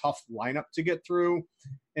very tough lineup to get through.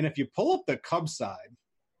 And if you pull up the Cubs side,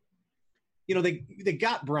 they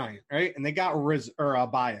got Bryant, right? And they got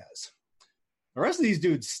Baez. The rest of these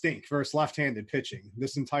dudes stink versus left-handed pitching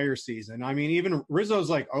this entire season. I mean, even Rizzo's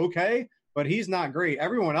okay, but he's not great.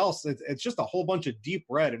 Everyone else, it's just a whole bunch of deep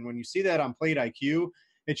red. And when you see that on Plate IQ,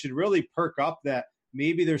 it should really perk up that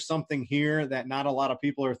maybe there's something here that not a lot of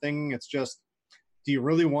people are thinking. It's just, do you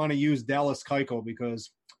really want to use Dallas Keuchel?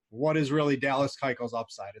 Because what is really Dallas Keuchel's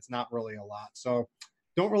upside? It's not really a lot. So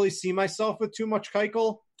don't really see myself with too much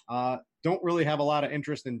Keuchel. Don't really have a lot of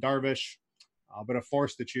interest in Darvish. But if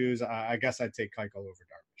forced to choose, I guess I'd take Keuchel over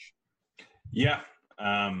Darvish. Yeah,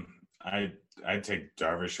 I'd take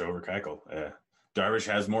Darvish over Keuchel. Darvish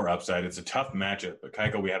has more upside. It's a tough matchup, but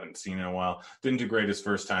Keuchel we haven't seen in a while. Didn't do great his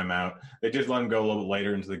first time out. They did let him go a little bit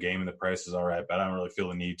later into the game, and the price is all right, but I don't really feel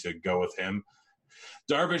the need to go with him.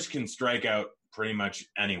 Darvish can strike out pretty much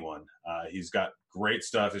anyone. He's got great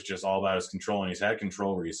stuff. It's just all about his control, and he's had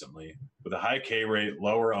control recently. With a high K rate,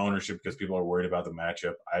 lower ownership because people are worried about the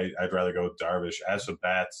matchup, I'd rather go with Darvish. As for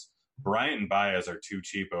bats, Bryant and Baez are too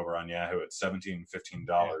cheap over on Yahoo at $17 and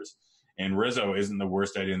 $15. And Rizzo isn't the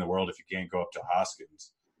worst idea in the world if you can't go up to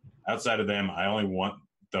Hoskins. Outside of them, I only want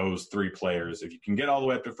those three players. If you can get all the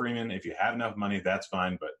way up to Freeman, if you have enough money, that's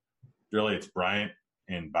fine. But really, it's Bryant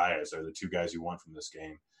and Baez are the two guys you want from this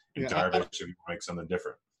game. And Darvish if you make something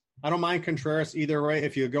different. I don't mind Contreras either way.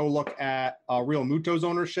 If you go look at Real Muto's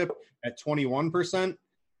ownership at 21%,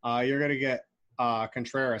 you're going to get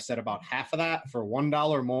Contreras at about half of that for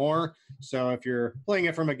 $1 more. So if you're playing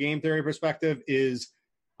it from a game theory perspective, is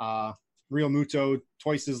Real Muto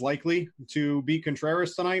twice as likely to beat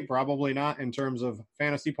Contreras tonight? Probably not in terms of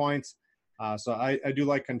fantasy points. So I do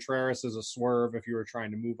like Contreras as a swerve if you were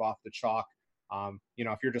trying to move off the chalk.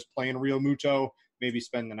 If you're just playing Real Muto, maybe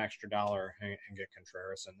spend an extra $1 and get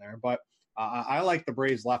Contreras in there. But I like the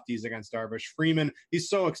Braves lefties against Darvish. Freeman, he's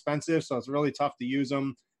so expensive, so it's really tough to use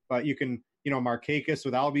him. But you can, Markakis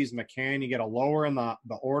with Albies, McCann, you get a lower in the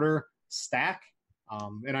order stack.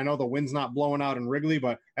 And I know the wind's not blowing out in Wrigley,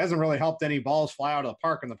 but it hasn't really helped any balls fly out of the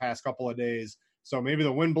park in the past couple of days. So maybe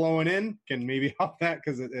the wind blowing in can maybe help that,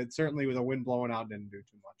 because it certainly with the wind blowing out didn't do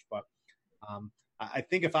too much. But I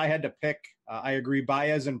think if I had to pick, I agree,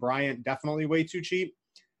 Baez and Bryant definitely way too cheap.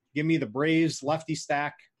 Give me the Braves lefty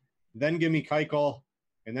stack, then give me Keuchel,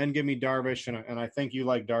 and then give me Darvish. And I think you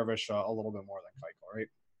like Darvish a little bit more than Keuchel, right?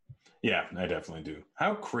 Yeah, I definitely do.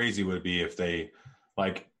 How crazy would it be if they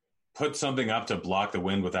put something up to block the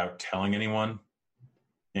wind without telling anyone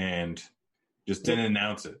and just didn't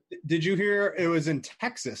announce it? Did you hear it was in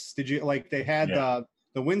Texas? Did you they had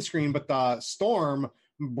the windscreen, but the storm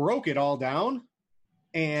broke it all down.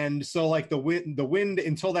 And so the wind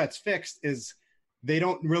until that's fixed is they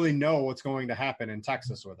don't really know what's going to happen in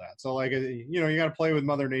Texas with that. So you got to play with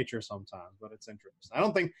Mother Nature sometimes, but it's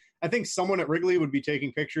interesting. I think someone at Wrigley would be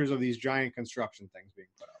taking pictures of these giant construction things being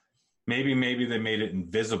put up. Maybe they made it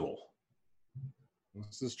invisible.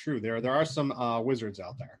 This is true. There are some wizards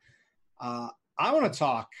out there. I want to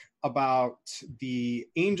talk about the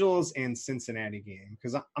Angels and Cincinnati game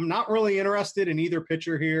because I'm not really interested in either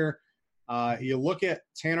pitcher here. You look at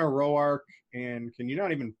Tanner Roark, and can you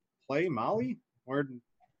not even play Molly?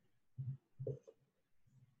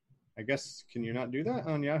 I guess, can you not do that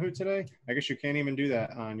on Yahoo today? I guess you can't even do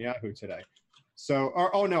that on Yahoo today. So,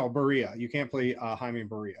 Barria. You can't play Jaime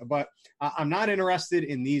Barria. But I'm not interested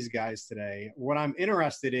in these guys today. What I'm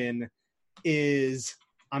interested in is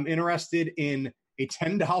a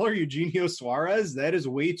 $10 Eugenio Suarez. That is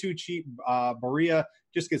way too cheap. Barria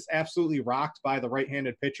just gets absolutely rocked by the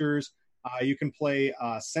right-handed pitchers. You can play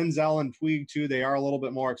Senzel and Puig, too. They are a little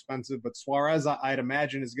bit more expensive. But Suarez, I'd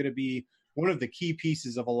imagine, is going to be one of the key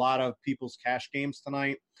pieces of a lot of people's cash games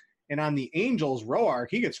tonight. And on the Angels, Roark,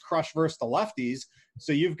 he gets crushed versus the lefties.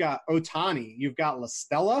 So you've got Ohtani, you've got La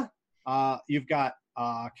Stella, you've got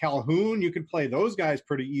Calhoun. You can play those guys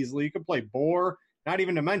pretty easily. You can play Bohr. Not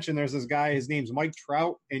even to mention there's this guy, his name's Mike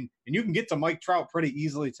Trout. And you can get to Mike Trout pretty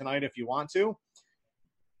easily tonight if you want to.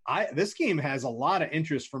 This game has a lot of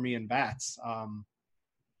interest for me in bats. I'm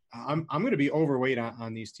going to be overweight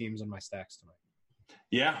on these teams in my stacks tonight.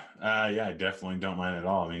 Yeah, I definitely don't mind at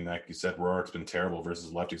all. I mean, like you said, Roark's been terrible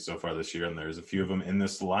versus lefties so far this year, and there's a few of them in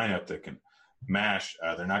this lineup that can mash.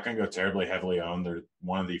 They're not going to go terribly heavily owned. They're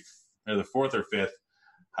they're the fourth or fifth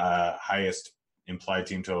highest implied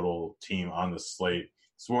team total team on the slate.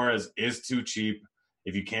 Suarez is too cheap.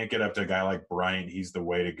 If you can't get up to a guy like Bryant, he's the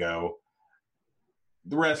way to go.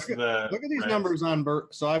 The rest look at these numbers on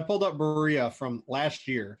so I pulled up Barria from last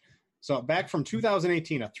year. So back from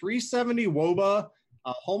 2018, a 370 WOBA,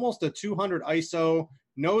 almost a 200 ISO,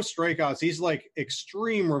 no strikeouts. He's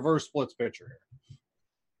extreme reverse splits pitcher here.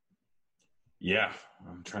 Yeah,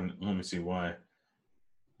 let me see why.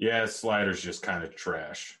 Yeah, slider's just kind of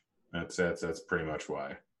trash. That's pretty much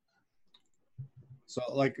why. So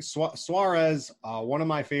Suarez, one of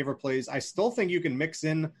my favorite plays. I still think you can mix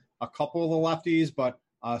in a couple of the lefties, but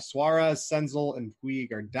Suarez, Senzel, and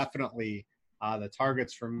Puig are definitely the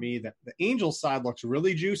targets for me. The Angels side looks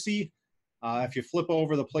really juicy. If you flip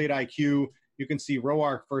over the plate IQ, you can see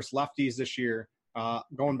Roark versus lefties this year,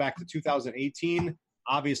 going back to 2018.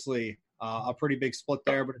 Obviously, a pretty big split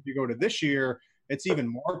there. But if you go to this year, it's even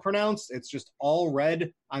more pronounced. It's just all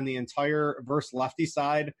red on the entire versus lefty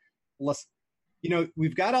side.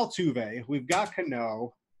 We've got Altuve. We've got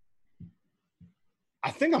Cano. I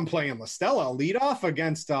think I'm playing La Stella leadoff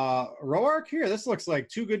against Roark here. This looks like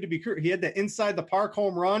too good to be true. He had the inside the park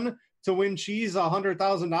home run to win Cheese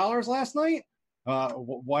 $100,000 last night.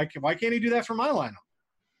 Why can't he do that for my lineup?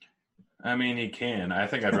 I mean, he can. I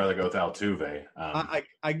think I'd rather go with Altuve.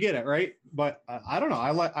 I get it, right? But I don't know.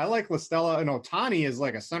 I like La Stella, and Ohtani is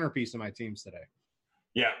like a centerpiece of my teams today.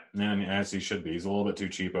 Yeah, and as he should be. He's a little bit too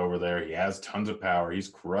cheap over there. He has tons of power. He's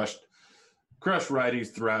crushed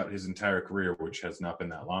righties throughout his entire career, which has not been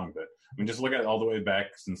that long. But I mean, just look at it all the way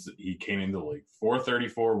back since he came into the league.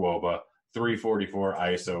 434 WOBA, 344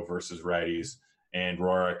 ISO versus righties, and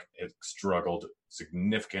Rorik has struggled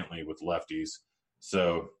significantly with lefties.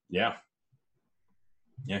 So, yeah,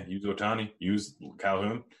 use Ohtani, use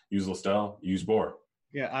Calhoun, use Listell, use Bohr.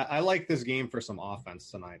 Yeah, I like this game for some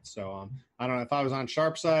offense tonight. So I don't know if I was on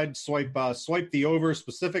sharp side, swipe the over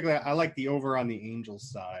specifically. I like the over on the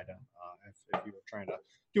Angels side. If you were trying to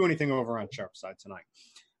do anything over on sharp side tonight,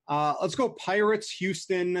 let's go Pirates,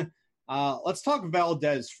 Houston. Let's talk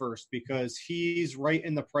Valdez first because he's right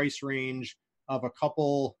in the price range of a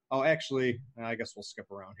couple. Oh, actually, I guess we'll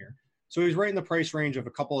skip around here. So he's right in the price range of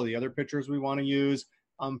a couple of the other pitchers we want to use.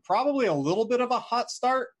 Probably a little bit of a hot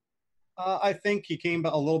start. I think he came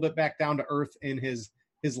a little bit back down to earth in his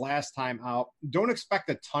last time out. Don't expect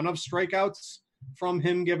a ton of strikeouts from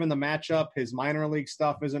him given the matchup. His minor league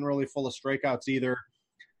stuff isn't really full of strikeouts either.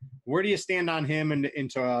 Where do you stand on him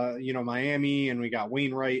into Miami, and we got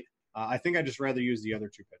Wainwright? I think I'd just rather use the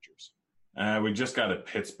other two pitchers. We just got a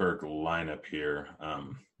Pittsburgh lineup here.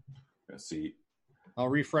 Let's see. I'll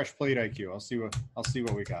refresh Plate IQ. I'll see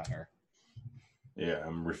what we got here. Yeah,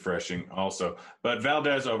 I'm refreshing also. But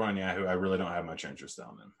Valdez over on Yahoo, I really don't have much interest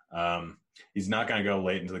on him. He's not going to go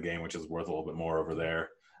late into the game, which is worth a little bit more over there.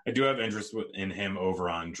 I do have interest in him over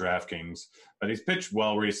on DraftKings, but he's pitched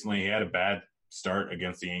well recently. He had a bad start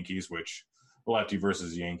against the Yankees, which lefty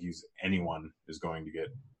versus Yankees, anyone is going to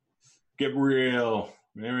get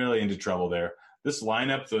really into trouble there. This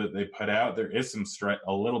lineup that they put out, there is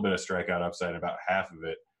a little bit of strikeout upside, about half of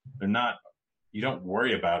it. They're not. You don't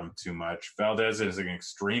worry about him too much. Valdez is an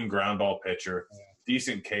extreme ground ball pitcher,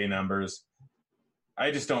 decent K numbers. I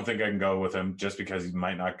just don't think I can go with him just because he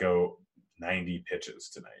might not go 90 pitches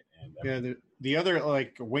tonight. And, the other,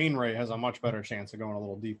 like Wainwright, has a much better chance of going a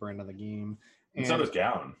little deeper into the game. And so does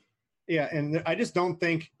Gallen. Yeah, and I just don't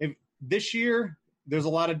think this year there's a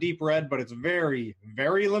lot of deep red, but it's very,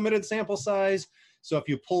 very limited sample size. So if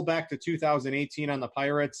you pull back to 2018 on the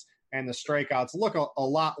Pirates and the strikeouts look a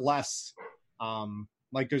lot less.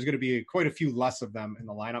 Like there's going to be quite a few less of them in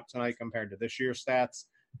the lineup tonight compared to this year's stats.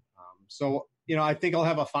 So I think I'll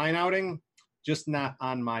have a fine outing, just not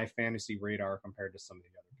on my fantasy radar compared to some of the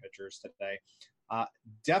other pitchers today.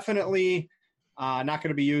 Definitely not going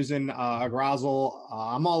to be using Grazel.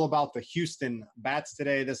 I'm all about the Houston bats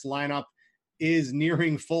today. This lineup is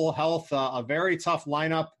nearing full health, a very tough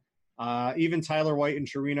lineup. Even Tyler White and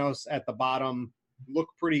Chirinos at the bottom look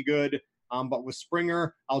pretty good. But with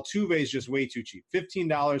Springer, Altuve is just way too cheap.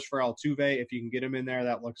 $15 for Altuve. If you can get him in there,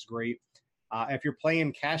 that looks great. If you're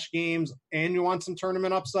playing cash games and you want some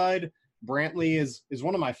tournament upside, Brantley is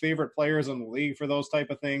one of my favorite players in the league for those type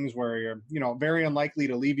of things where you're, very unlikely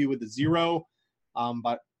to leave you with the zero,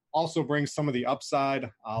 but also brings some of the upside.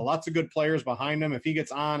 Lots of good players behind him. If he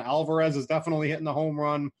gets on, Alvarez is definitely hitting the home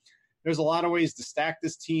run. There's a lot of ways to stack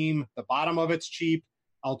this team. The bottom of it's cheap.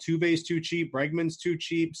 Altuve's too cheap. Bregman's too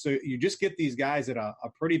cheap. So you just get these guys at a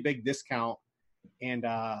pretty big discount, and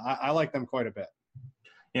I like them quite a bit.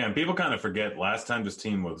 Yeah, and people kind of forget last time this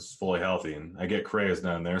team was fully healthy, and I get Correa's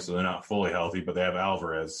down there, so they're not fully healthy, but they have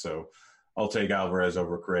Alvarez, so I'll take Alvarez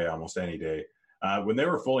over Correa almost any day. When they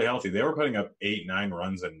were fully healthy, they were putting up 8-9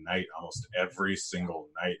 runs a night almost every single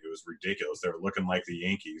night. It was ridiculous. They were looking like the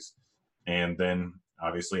Yankees, and then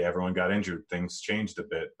obviously everyone got injured. Things changed a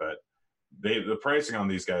bit, but the pricing on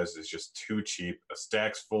these guys is just too cheap. A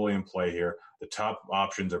stack's fully in play here. The top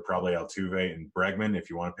options are probably Altuve and Bregman if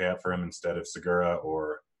you want to pay up for him instead of Segura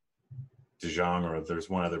or DeJong, or there's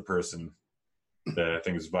one other person that I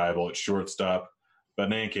think is viable at shortstop. But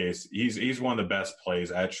in any case, he's one of the best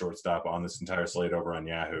plays at shortstop on this entire slate over on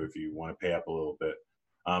Yahoo if you want to pay up a little bit.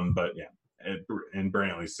 But yeah, and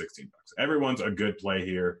Brantley's $16. Everyone's a good play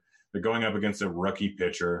here. They're going up against a rookie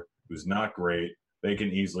pitcher who's not great. They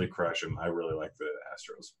can easily crush him. I really like the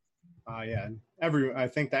Astros. Yeah, I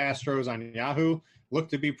think the Astros on Yahoo look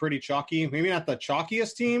to be pretty chalky. Maybe not the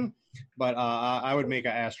chalkiest team, but I would make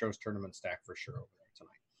an Astros tournament stack for sure over there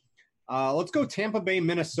tonight. Let's go Tampa Bay,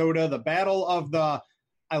 Minnesota. The battle of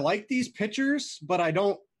I like these pitchers, but I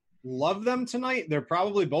don't love them tonight. They're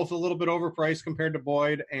probably both a little bit overpriced compared to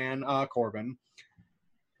Boyd and Corbin.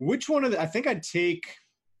 Which one I think I'd take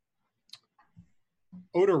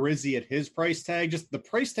Odorizzi at his price tag. Just the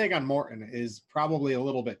price tag on Morton is probably a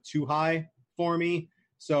little bit too high for me.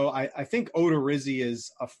 So I think Odorizzi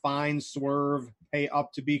is a fine swerve, pay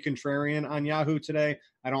up to be contrarian on Yahoo today.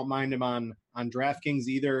 I don't mind him on DraftKings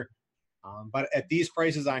either. But at these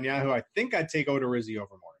prices on Yahoo, I think I'd take Odorizzi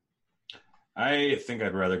over Morton. I think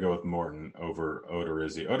I'd rather go with Morton over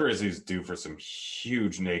Odorizzi. Odorizzi's due for some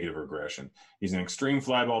huge negative regression. He's an extreme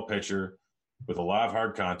fly ball pitcher with a lot of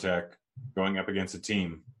hard contact going up against a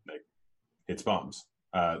team that hits bombs.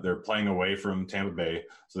 They're playing away from Tampa Bay,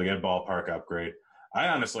 so they get a ballpark upgrade. I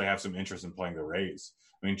honestly have some interest in playing the Rays.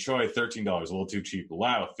 I mean, Choi, $13, a little too cheap.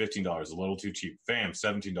 Lau, $15, a little too cheap. Pham,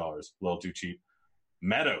 $17, a little too cheap.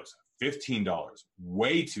 Meadows, $15,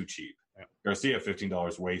 way too cheap. Yeah. Garcia,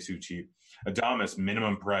 $15, way too cheap. Adames,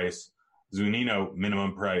 minimum price. Zunino,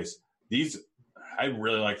 minimum price. I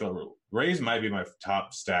really like the Rays. Might be my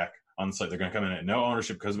top stack on the slate. They're going to come in at no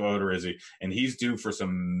ownership because of Odorizzi, and he's due for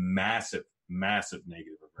some massive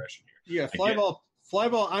negative regression here. Yeah, fly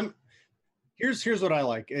ball. Here's what I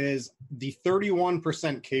like is the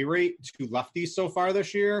 31% K rate to lefties so far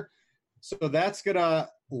this year. So that's gonna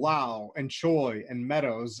Lau and Choi and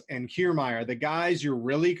Meadows and Kiermaier, the guys you're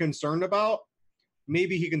really concerned about.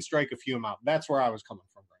 Maybe he can strike a few of them out. That's where I was coming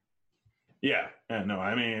from. Yeah, no,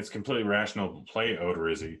 I mean it's completely rational to play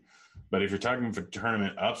Odorizzi, but if you're talking for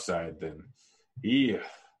tournament upside, then he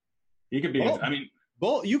could be.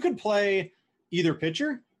 You could play either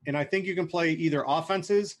pitcher, and I think you can play either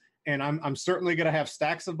offenses. And I'm certainly going to have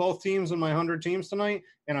stacks of both teams in my 100 teams tonight,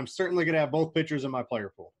 and I'm certainly going to have both pitchers in my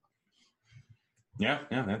player pool. Yeah,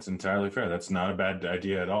 that's entirely fair. That's not a bad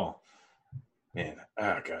idea at all. Man,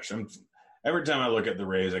 gosh, every time I look at the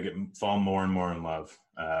Rays, I fall more and more in love.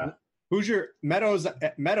 Who's your Meadows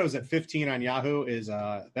at 15 on Yahoo? Is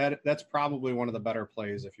that's probably one of the better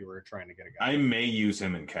plays if you were trying to get a guy. I may use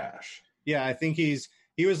him in cash. Yeah, I think he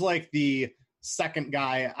was like the second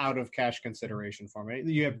guy out of cash consideration for me.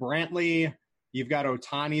 You have Brantley, you've got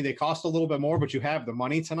Ohtani. They cost a little bit more, but you have the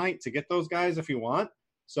money tonight to get those guys if you want.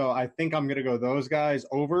 So I think I'm going to go those guys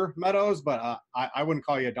over Meadows, but I wouldn't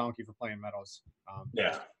call you a donkey for playing Meadows.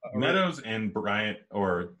 Meadows and Bryant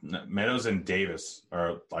or Meadows and Davis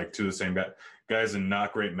are like two of the same guys in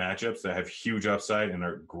not great matchups that have huge upside and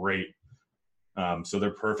are great. So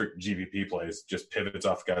they're perfect GPP plays, just pivots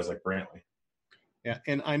off guys like Brantley. Yeah,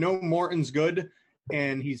 and I know Morton's good,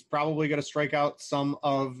 and he's probably going to strike out some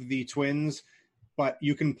of the Twins, but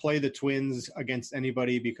you can play the Twins against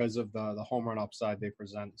anybody because of the home run upside they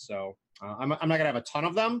present. So I'm not going to have a ton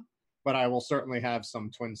of them, but I will certainly have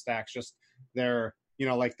some Twin stacks. Just they're,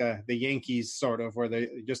 like the Yankees sort of, where they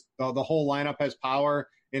just the whole lineup has power,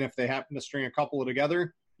 and if they happen to string a couple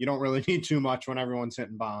together, you don't really need too much when everyone's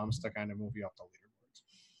hitting bombs to kind of move you up the leaderboards.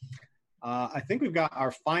 I think we've got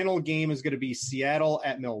our final game is going to be Seattle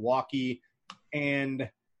at Milwaukee, and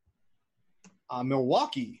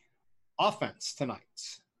Milwaukee offense tonight.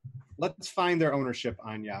 Let's find their ownership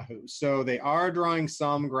on Yahoo. So they are drawing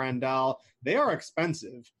some Grandal. They are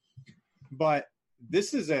expensive, but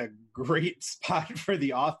this is a great spot for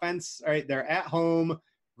the offense. All right, they're at home,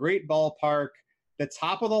 great ballpark. The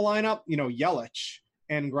top of the lineup, Yelich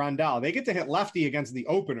and Grandal. They get to hit lefty against the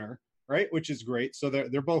opener, right, which is great. So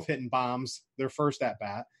they're both hitting bombs their first at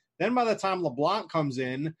bat. Then by the time LeBlanc comes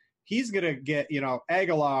in, he's going to get,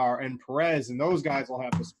 Aguilar and Perez, and those guys will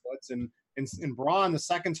have the splits, and Braun the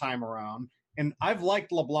second time around. And I've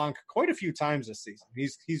liked LeBlanc quite a few times this season.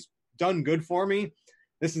 He's done good for me.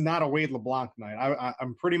 This is not a Wade LeBlanc night.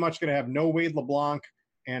 I'm pretty much going to have no Wade LeBlanc,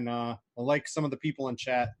 and like some of the people in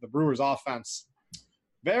chat, the Brewers offense,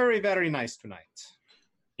 very, very nice tonight.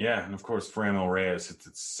 Yeah, and of course, Framil Reyes hits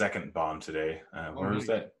its second bomb today. Where was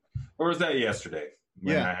that? Where was that yesterday?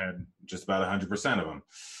 When I had just about 100% of them.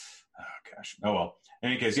 Oh, gosh. Oh, well. In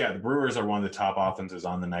any case, the Brewers are one of the top offenses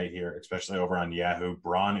on the night here, especially over on Yahoo.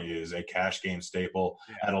 Braun is a cash game staple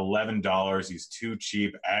at $11. He's too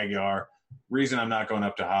cheap. Aguilar. Reason I'm not going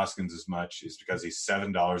up to Hoskins as much is because he's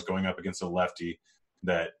 $7 going up against a lefty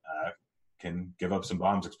that can give up some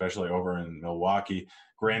bombs, especially over in Milwaukee.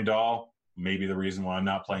 Grandal, maybe the reason why I'm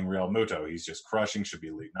not playing Real Muto. He's just crushing, should be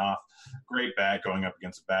leading off. Great bat going up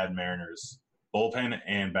against a bad Mariners bullpen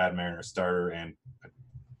and bad Mariners starter and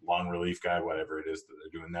long relief guy, whatever it is that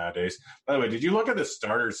they're doing nowadays. By the way, did you look at the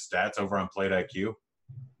starter's stats over on Plate IQ?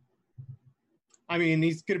 I mean,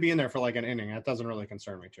 he's going to be in there for like an inning. That doesn't really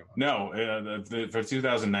concern me too much. No, for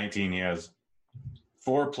 2019, he has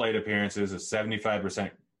 4 plate appearances, a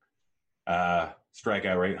 75%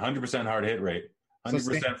 strikeout rate, 100% hard hit rate,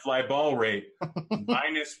 100% fly ball rate,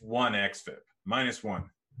 -1 xFIP, -1.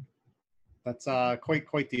 That's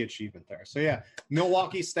quite the achievement there. So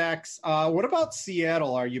Milwaukee stacks. What about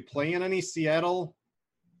Seattle? Are you playing any Seattle?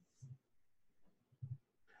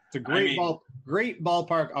 It's a great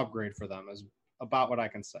ballpark upgrade for them is about what I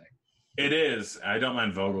can say. It is. I don't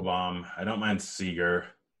mind Vogelbaum. I don't mind Seager.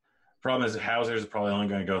 Problem is Hauser's probably only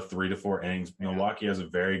going to go 3 to 4 innings. Yeah. Milwaukee has a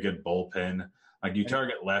very good bullpen. Like, you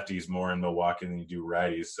target lefties more in Milwaukee than you do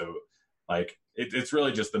righties. So, like, it's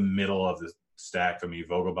really just the middle of the stack for me.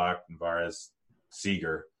 Vogelbach, Narvaez,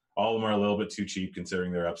 Seager. All of them are a little bit too cheap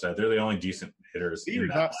considering their upside. They're the only decent hitters.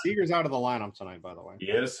 Seager's out of the lineup tonight, by the way. He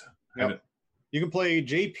is? Yep. You can play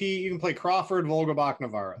JP. You can play Crawford, Vogelbach,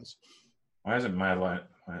 Narvaez. Why isn't my line?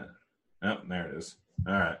 Oh, there it is.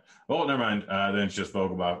 All right. Well, never mind. Then it's just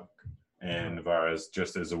Vogelbach and Narvaez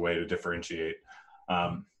just as a way to differentiate.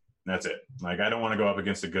 That's it. Like, I don't want to go up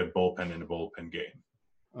against a good bullpen in a bullpen game.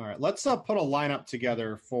 All right. Let's put a lineup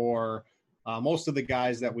together for most of the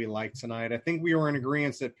guys that we like tonight. I think we were in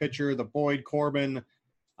agreement that pitcher, the Boyd, Corbin,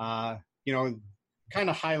 kind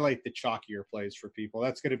of highlight the chalkier plays for people.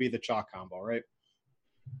 That's going to be the chalk combo, right?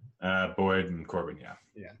 Boyd and Corbin, yeah.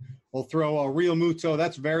 Yeah. We'll throw a Real Muto.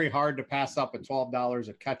 That's very hard to pass up at $12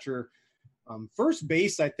 at catcher. First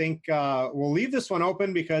base, I think we'll leave this one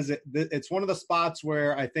open because it's one of the spots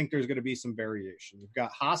where I think there's going to be some variation. You've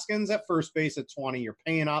got Hoskins at first base at 20. You're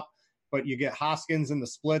paying up, but you get Hoskins in the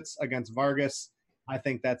splits against Vargas. I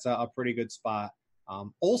think that's a pretty good spot.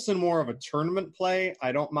 Olsen, more of a tournament play.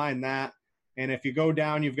 I don't mind that. And if you go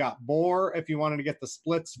down, you've got Bohr if you wanted to get the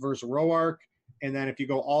splits versus Roark. And then if you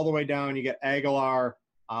go all the way down, you get Aguilar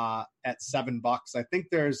at $7. I think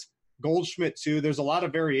there's Goldschmidt too. There's a lot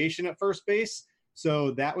of variation at first base.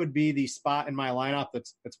 So that would be the spot in my lineup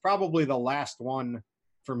that's probably the last one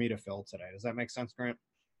for me to fill today. Does that make sense, Grant?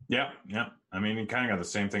 Yeah. I mean, you kind of got the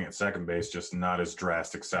same thing at second base, just not as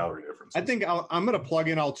drastic salary difference. I think I'm going to plug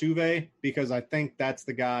in Altuve because I think that's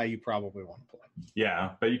the guy you probably want to play.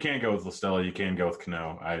 Yeah, but you can't go with Listella. You can go with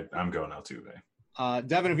Cano. I'm going Altuve.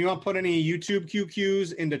 Devin, if you want to put any YouTube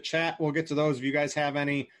QQs into chat, we'll get to those. If you guys have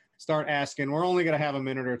any, start asking. We're only going to have a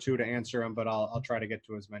minute or two to answer them, but I'll try to get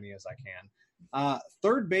to as many as I can.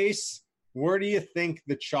 Third base, where do you think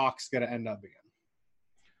the chalk's going to end up again?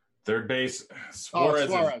 Third base,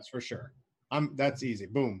 Suarez for sure. That's easy.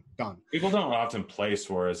 Boom, done. People don't often play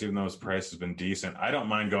Suarez, even though his price has been decent. I don't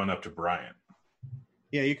mind going up to Bryant.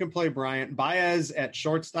 Yeah, you can play Bryant. Baez at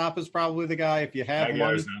shortstop is probably the guy. If you have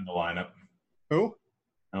Aguilar's not in the lineup. Who?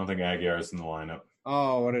 I don't think Aguilar's in the lineup.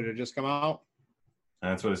 Oh, what did it just come out?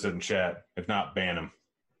 That's what it said in chat. If not, ban him.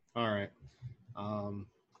 All right.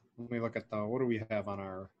 Let me look at what do we have on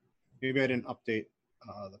our – maybe I didn't update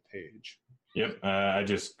the page. Yep. I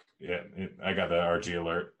got the RG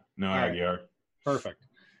alert. No Aguilar. Right. Perfect.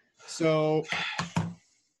 So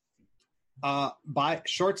by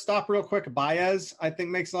shortstop real quick, Baez I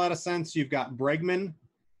think makes a lot of sense. You've got Bregman.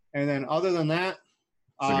 And then other than that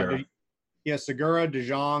 – Segura. Segura, De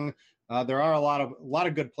Jong. There are a lot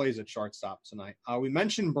of good plays at shortstop tonight. We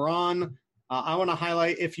mentioned Braun. I want to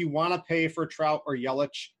highlight if you want to pay for Trout or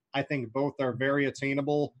Yelich, I think both are very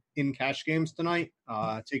attainable in cash games tonight.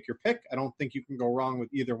 Take your pick. I don't think you can go wrong with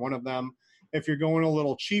either one of them. If you're going a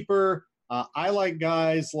little cheaper, I like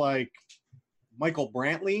guys like Michael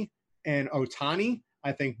Brantley and Ohtani.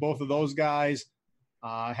 I think both of those guys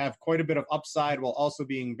have quite a bit of upside while also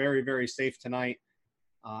being very, very safe tonight.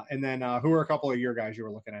 And then who are a couple of your guys you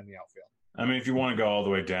were looking at in the outfield? I mean, if you want to go all the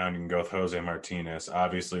way down, you can go with Jose Martinez.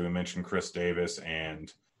 Obviously, we mentioned Chris Davis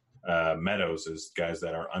and Meadows as guys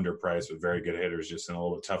that are underpriced with very good hitters, just in a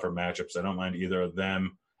little bit tougher matchups. I don't mind either of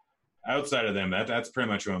them. Outside of them, that's pretty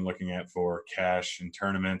much who I'm looking at for cash and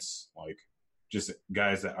tournaments, like just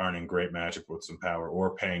guys that aren't in great matchup with some power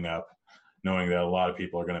or paying up, knowing that a lot of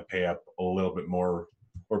people are going to pay up a little bit more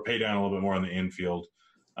or pay down a little bit more on the infield.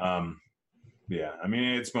 Yeah, I mean,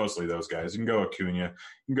 it's mostly those guys. You can go Acuna,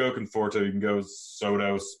 you can go Conforto, you can go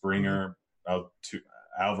Soto, Springer,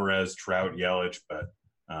 Alvarez, Trout, Yelich, but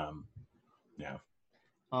yeah.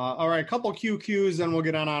 All right, a couple QQs, and we'll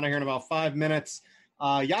get on out of here in about 5 minutes.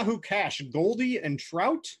 Yahoo Cash, Goldie and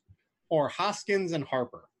Trout, or Hoskins and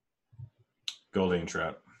Harper? Goldie and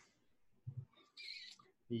Trout.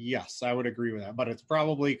 Yes, I would agree with that, but it's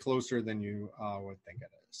probably closer than you would think it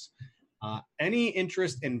is. Any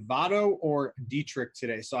interest in Votto or Dietrich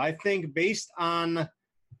today? So I think based on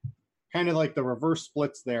kind of like the reverse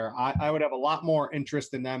splits there, I would have a lot more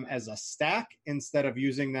interest in them as a stack instead of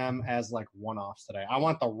using them as like one-offs today. I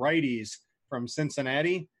want the righties from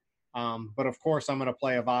Cincinnati, but of course I'm going to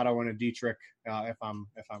play a Votto and a Dietrich if I'm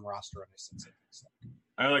rostering a Cincinnati stack.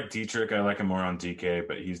 I like Dietrich. I like him more on DK,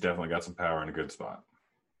 but he's definitely got some power in a good spot.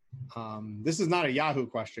 This is not a Yahoo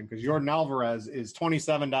question because Jordan Alvarez is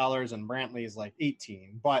 $27 and Brantley is like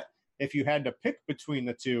 $18. But if you had to pick between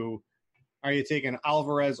the two, are you taking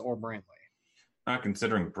Alvarez or Brantley? Not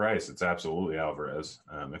considering price, it's absolutely Alvarez.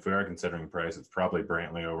 If we are considering price, it's probably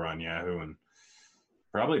Brantley over on Yahoo and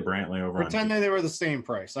probably Brantley over Pretend on they were the same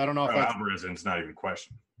price. I don't know if that's Alvarez, and it's not even a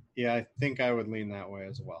question. Yeah, I think I would lean that way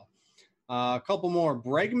as well. A couple more.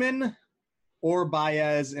 Bregman or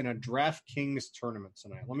Baez in a DraftKings tournament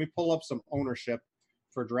tonight. Let me pull up some ownership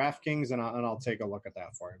for DraftKings, and I'll take a look at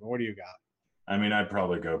that for you. But what do you got? I mean, I'd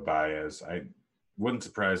probably go Baez. I wouldn't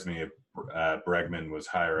surprise me if Bregman was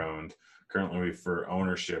higher owned. Currently, for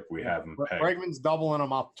ownership, we have him pegged. Bregman's doubling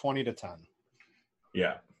them up 20-10.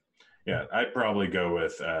 Yeah. I'd probably go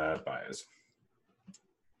with Baez.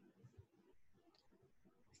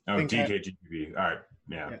 Oh, DKGB. All right.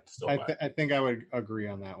 Yeah. Still I think I would agree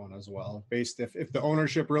on that one as well. Based if the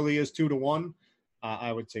ownership really is 2-1,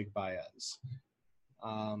 I would take Baez.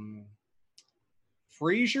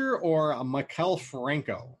 Frazier or Maikel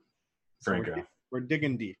Franco? Franco. So we're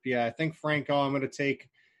digging deep. Yeah, I think Franco. I'm going to take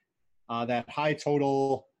that high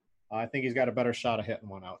total. I think he's got a better shot of hitting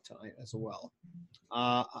one out tonight as well.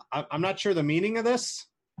 I'm not sure the meaning of this,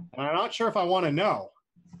 and I'm not sure if I want to know.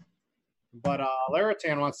 But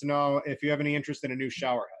Laritan wants to know if you have any interest in a new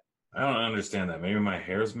shower head. I don't understand that. Maybe my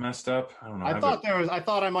hair's messed up. I don't know. I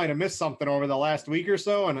thought I might have missed something over the last week or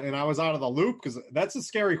so, and I was out of the loop because that's a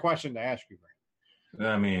scary question to ask you, Brent.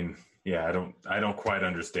 I mean, yeah, I don't quite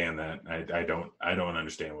understand that. I don't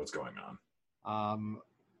understand what's going on.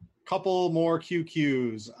 Couple more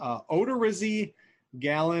QQs. Odorizzi,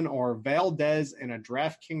 Gallon, or Valdez in a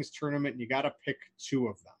DraftKings tournament. You got to pick two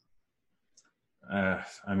of them.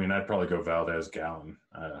 I mean, I'd probably go Valdez, Gallon.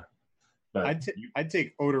 But I'd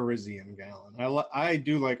take Odorizzi and Gallon. I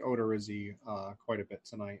do like Odorizzi quite a bit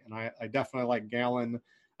tonight, and I definitely like Gallon.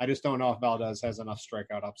 I just don't know if Valdez has enough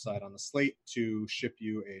strikeout upside on the slate to ship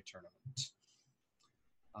you a tournament.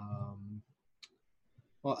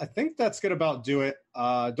 Well, I think that's going to about do it.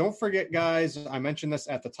 Don't forget, guys, I mentioned this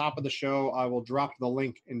at the top of the show. I will drop the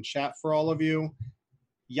link in chat for all of you.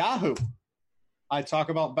 Yahoo. I talk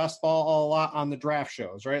about best ball a lot on the draft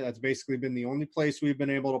shows, right? That's basically been the only place we've been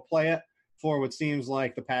able to play it for what seems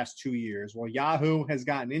like the past 2 years. Well, Yahoo has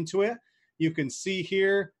gotten into it. You can see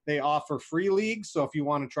here they offer free leagues. So if you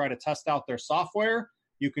want to try to test out their software,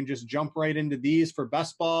 you can just jump right into these for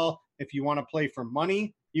best ball. If you want to play for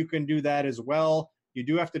money, you can do that as well. You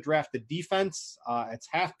do have to draft the defense. It's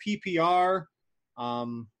half PPR.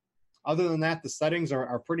 Other than that, the settings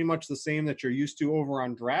are pretty much the same that you're used to over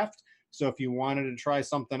on draft. So if you wanted to try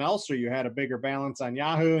something else or you had a bigger balance on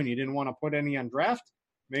Yahoo and you didn't want to put any on draft,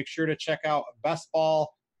 make sure to check out Best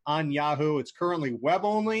Ball on Yahoo. It's currently web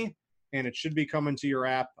only, and it should be coming to your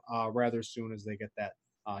app rather soon as they get that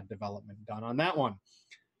development done on that one.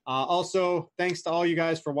 Also, thanks to all you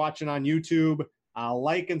guys for watching on YouTube.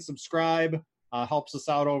 Like and subscribe. Helps us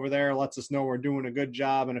out over there, lets us know we're doing a good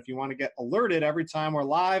job. And if you want to get alerted every time we're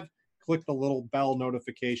live, click the little bell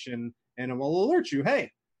notification, and it will alert you,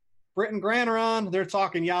 hey, Britt and Grant are on. They're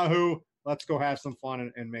talking Yahoo. Let's go have some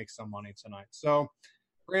fun and make some money tonight. So,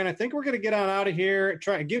 Grant, I think we're going to get on out of here.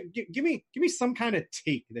 Try give me some kind of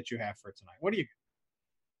take that you have for tonight. What do you?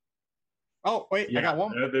 Oh, wait, yeah, I got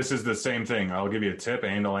one. This is the same thing. I'll give you a tip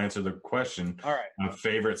and I'll answer the question. All right. My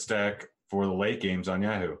favorite stack for the late games on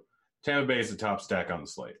Yahoo. Tampa Bay is the top stack on the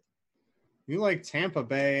slate. You like Tampa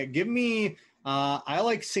Bay. Give me I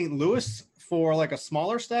like St. Louis for like a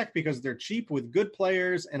smaller stack because they're cheap with good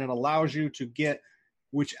players and it allows you to get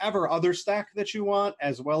whichever other stack that you want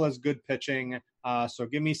as well as good pitching. So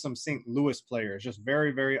give me some St. Louis players, just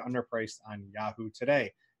very, very underpriced on Yahoo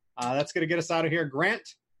today. That's going to get us out of here.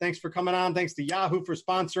 Grant, thanks for coming on. Thanks to Yahoo for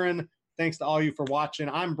sponsoring. Thanks to all you for watching.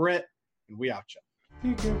 I'm Britt, and we out you.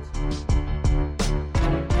 Thank you.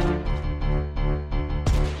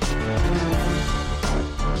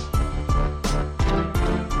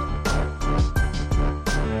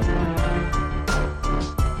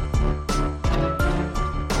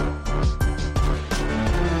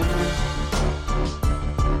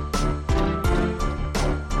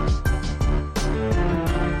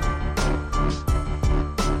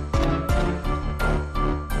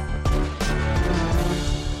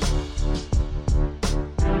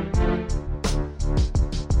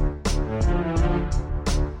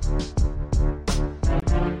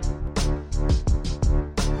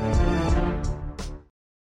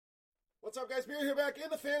 What's up, guys? Beer here back in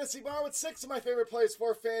the fantasy bar with 6 of my favorite plays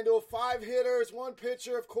for FanDuel. 5 hitters, 1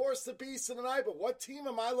 pitcher, of course, the beast of the night. But what team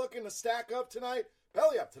am I looking to stack up tonight?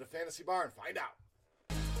 Belly up to the fantasy bar and find out.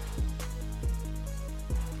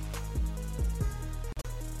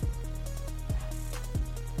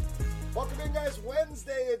 Welcome in, guys.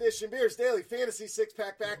 Wednesday edition Beers Daily Fantasy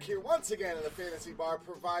Six-Pack back here once again in the Fantasy Bar,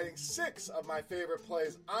 providing 6 of my favorite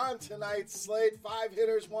plays on tonight's slate. 5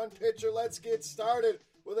 hitters, 1 pitcher. Let's get started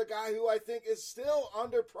with a guy who I think is still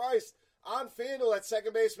underpriced on FanDuel at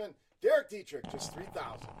second baseman, Derek Dietrich, just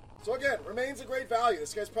 $3,000. So again, remains a great value.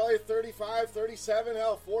 This guy's probably a $35, $37,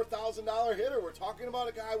 hell, $4,000 hitter. We're talking about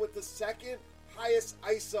a guy with the second highest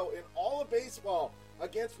ISO in all of baseball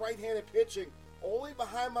against right-handed pitching, only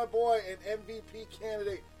behind my boy and MVP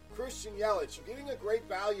candidate, Christian Yelich. You're getting a great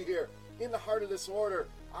value here in the heart of this order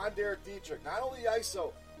on Derek Dietrich. Not only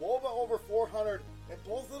ISO, WOBA over 400, and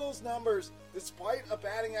both of those numbers, despite a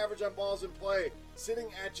batting average on balls in play, sitting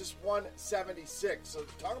at just 176. So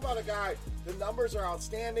talking about a guy, the numbers are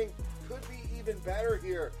outstanding, could be even better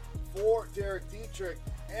here for Derek Dietrich.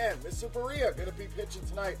 And Mr. Berea going to be pitching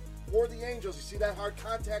tonight for the Angels. You see that hard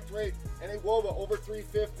contact rate and a WOBA over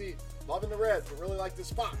 350. Loving the Reds, but really like the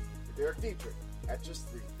spot for Derek Dietrich at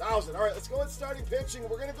just $3,000. All right, let's go with starting pitching.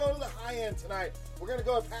 We're going to go to the high end tonight. We're going to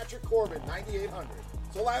go with Patrick Corbin, 9,800.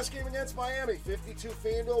 So last game against Miami, 52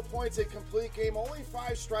 FanDuel points, a complete game, only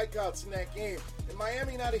 5 strikeouts in that game. And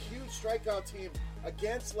Miami, not a huge strikeout team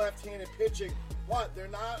against left-handed pitching, but they're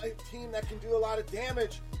not a team that can do a lot of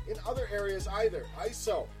damage in other areas either.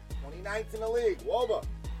 ISO, 29th in the league. WOBA,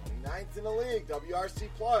 29th in the league. WRC+,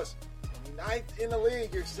 29th in the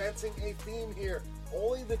league. You're sensing a theme here.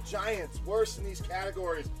 Only the Giants worse in these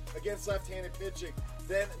categories against left-handed pitching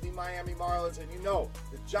than the Miami Marlins. And you know,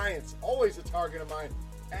 the Giants, always a target of mine,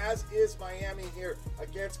 as is Miami here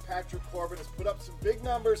against Patrick Corbin. Has put up some big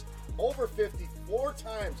numbers, over 54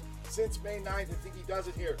 times since May 9th. I think he does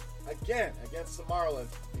it here again against the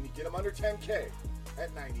Marlins. And you get him under 10K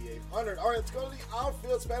at 9,800. All right, let's go to the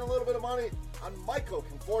outfield. Spend a little bit of money on Michael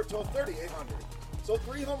Conforto, 3,800. So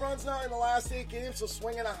 3 home runs now in the last 8 games, so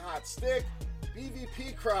swinging a hot stick.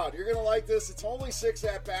 BVP crowd, you're going to like this. It's only 6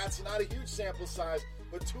 at-bats, so not a huge sample size,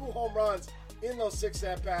 but 2 home runs in those 6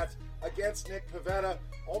 at-bats against Nick Pivetta.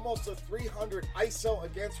 Almost a 300 ISO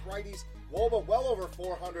against righties. WOBA well over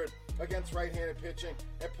 400 against right-handed pitching.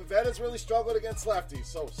 And Pivetta's really struggled against lefties.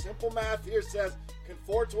 So simple math here says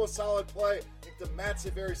Conforto a solid play. I think the Mets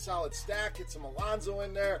a very solid stack. Get some Alonso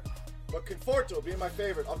in there. But Conforto being my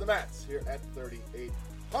favorite of the Mets here at 3,800.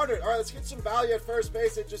 All right, let's get some value at first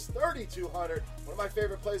base at just 3,200. One of my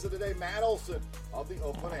favorite plays of the day, Matt Olson of the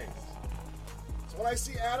Oakland A's. So when I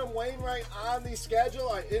see Adam Wainwright on the schedule,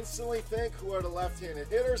 I instantly think, who are the left-handed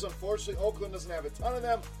hitters? Unfortunately, Oakland doesn't have a ton of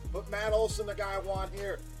them, but Matt Olson, the guy I want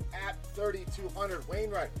here at 3,200.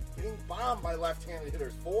 Wainwright getting bombed by left-handed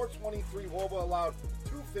hitters. 423 WOBA allowed,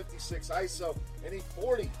 256 ISO, and a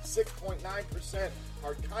 46.9%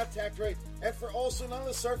 hard contact rate. And for Olson, none of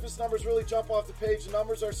the surface numbers really jump off the page. The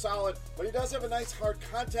numbers are solid, but he does have a nice hard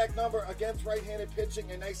contact number against right-handed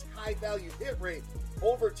pitching, a nice high-value hit rate,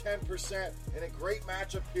 over 10%, and a great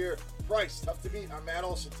matchup here. Price, tough to beat on Matt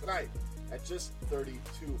Olson tonight at just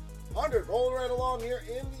 3,200. Rolling right along here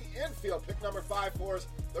in the infield. Pick number 5 for us,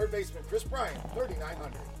 third baseman Chris Bryant,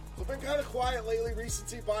 3,900. So been kind of quiet lately.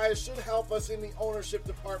 Recency bias should help us in the ownership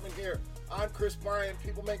department here on Chris Bryant.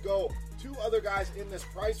 People may go 2 other guys in this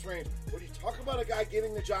price range. When you talk about a guy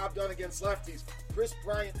getting the job done against lefties, Chris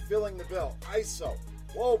Bryant filling the bill. ISO,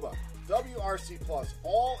 WOBA, WRC+,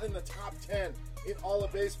 all in the top 10 in all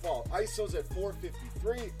of baseball. ISO's at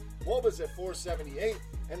 453, WOBA's at 478,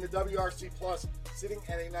 and the WRC+ sitting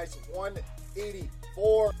at a nice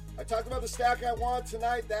 184. I talked about the stack I want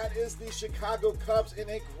tonight. That is the Chicago Cubs in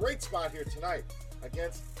a great spot here tonight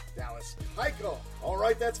against Dallas Keuchel. All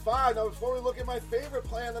right, that's 5. Now, before we look at my favorite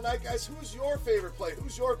play on the night, guys, who's your favorite play?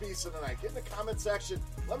 Who's your beast of the night? Get in the comment section.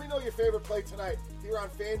 Let me know your favorite play tonight here on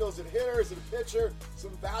FanDuel. Is it a hitter? Is it a pitcher?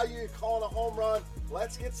 Some value calling a home run?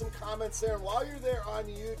 Let's get some comments there. And while you're there on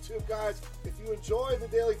YouTube, guys, if you enjoy the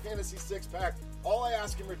Daily Fantasy Six-Pack, all I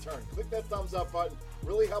ask in return, click that thumbs up button.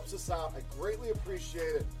 Really helps us out. I greatly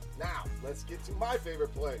appreciate it. Now, let's get to my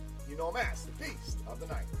favorite play. You know him as the beast of the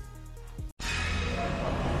night.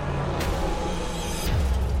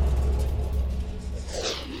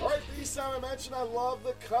 All right, Beast, time I mentioned I love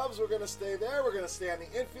the Cubs. We're going to stay there. We're going to stay on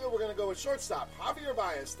the infield. We're going to go with shortstop Javier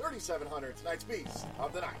Baez, 3,700, tonight's Beast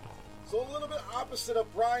of the night. So a little bit opposite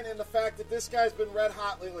of Brian in the fact that this guy's been red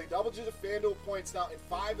hot lately. Double-digit FanDuel points now in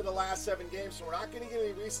 5 of the last 7 games, so we're not going to get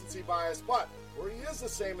any recency bias, but where he is the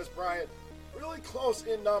same as Bryant, really close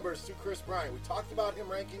in numbers to Chris Bryant. We talked about him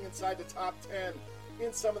ranking inside the top 10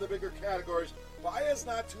 in some of the bigger categories. Baez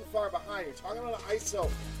not too far behind. You're talking about an ISO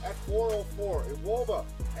at 404, a WOBA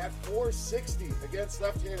at 460 against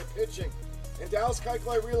left-handed pitching, In Dallas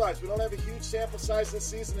Keuchel, I realize we don't have a huge sample size this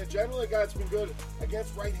season, and generally a guy that's been good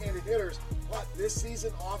against right-handed hitters, but this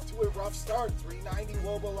season off to a rough start. 390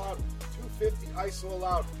 WOBA allowed, 250 ISO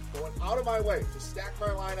allowed. Going out of my way to stack my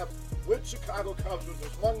lineup with Chicago Cubs, which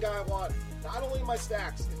is one guy I want, not only in my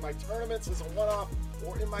stacks, in my tournaments as a one-off,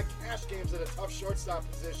 or in my cash games at a tough shortstop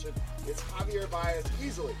position. It's Javier Baez,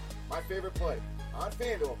 easily my favorite play on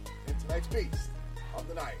FanDuel in tonight's Beast of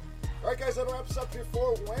the Night. All right, guys, that wraps up here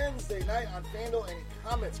for Wednesday night on FanDuel. Any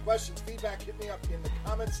comments, questions, feedback, hit me up in the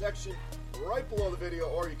comment section right below the video,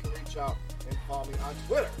 or you can reach out and follow me on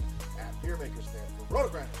Twitter at BeerMakersFan. From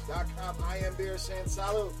RotoGrinders.com, I am Beer saying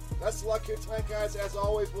salut. Best of luck here tonight, guys. As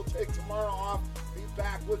always, we'll take tomorrow off. Be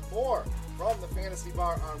back with more from the Fantasy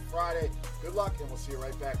Bar on Friday. Good luck, and we'll see you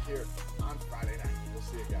right back here on Friday night. We'll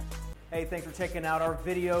see you guys. Hey, thanks for checking out our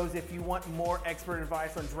videos. If you want more expert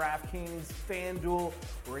advice on DraftKings, FanDuel,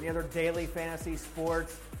 or any other daily fantasy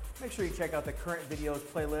sports, make sure you check out the current videos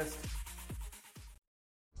playlist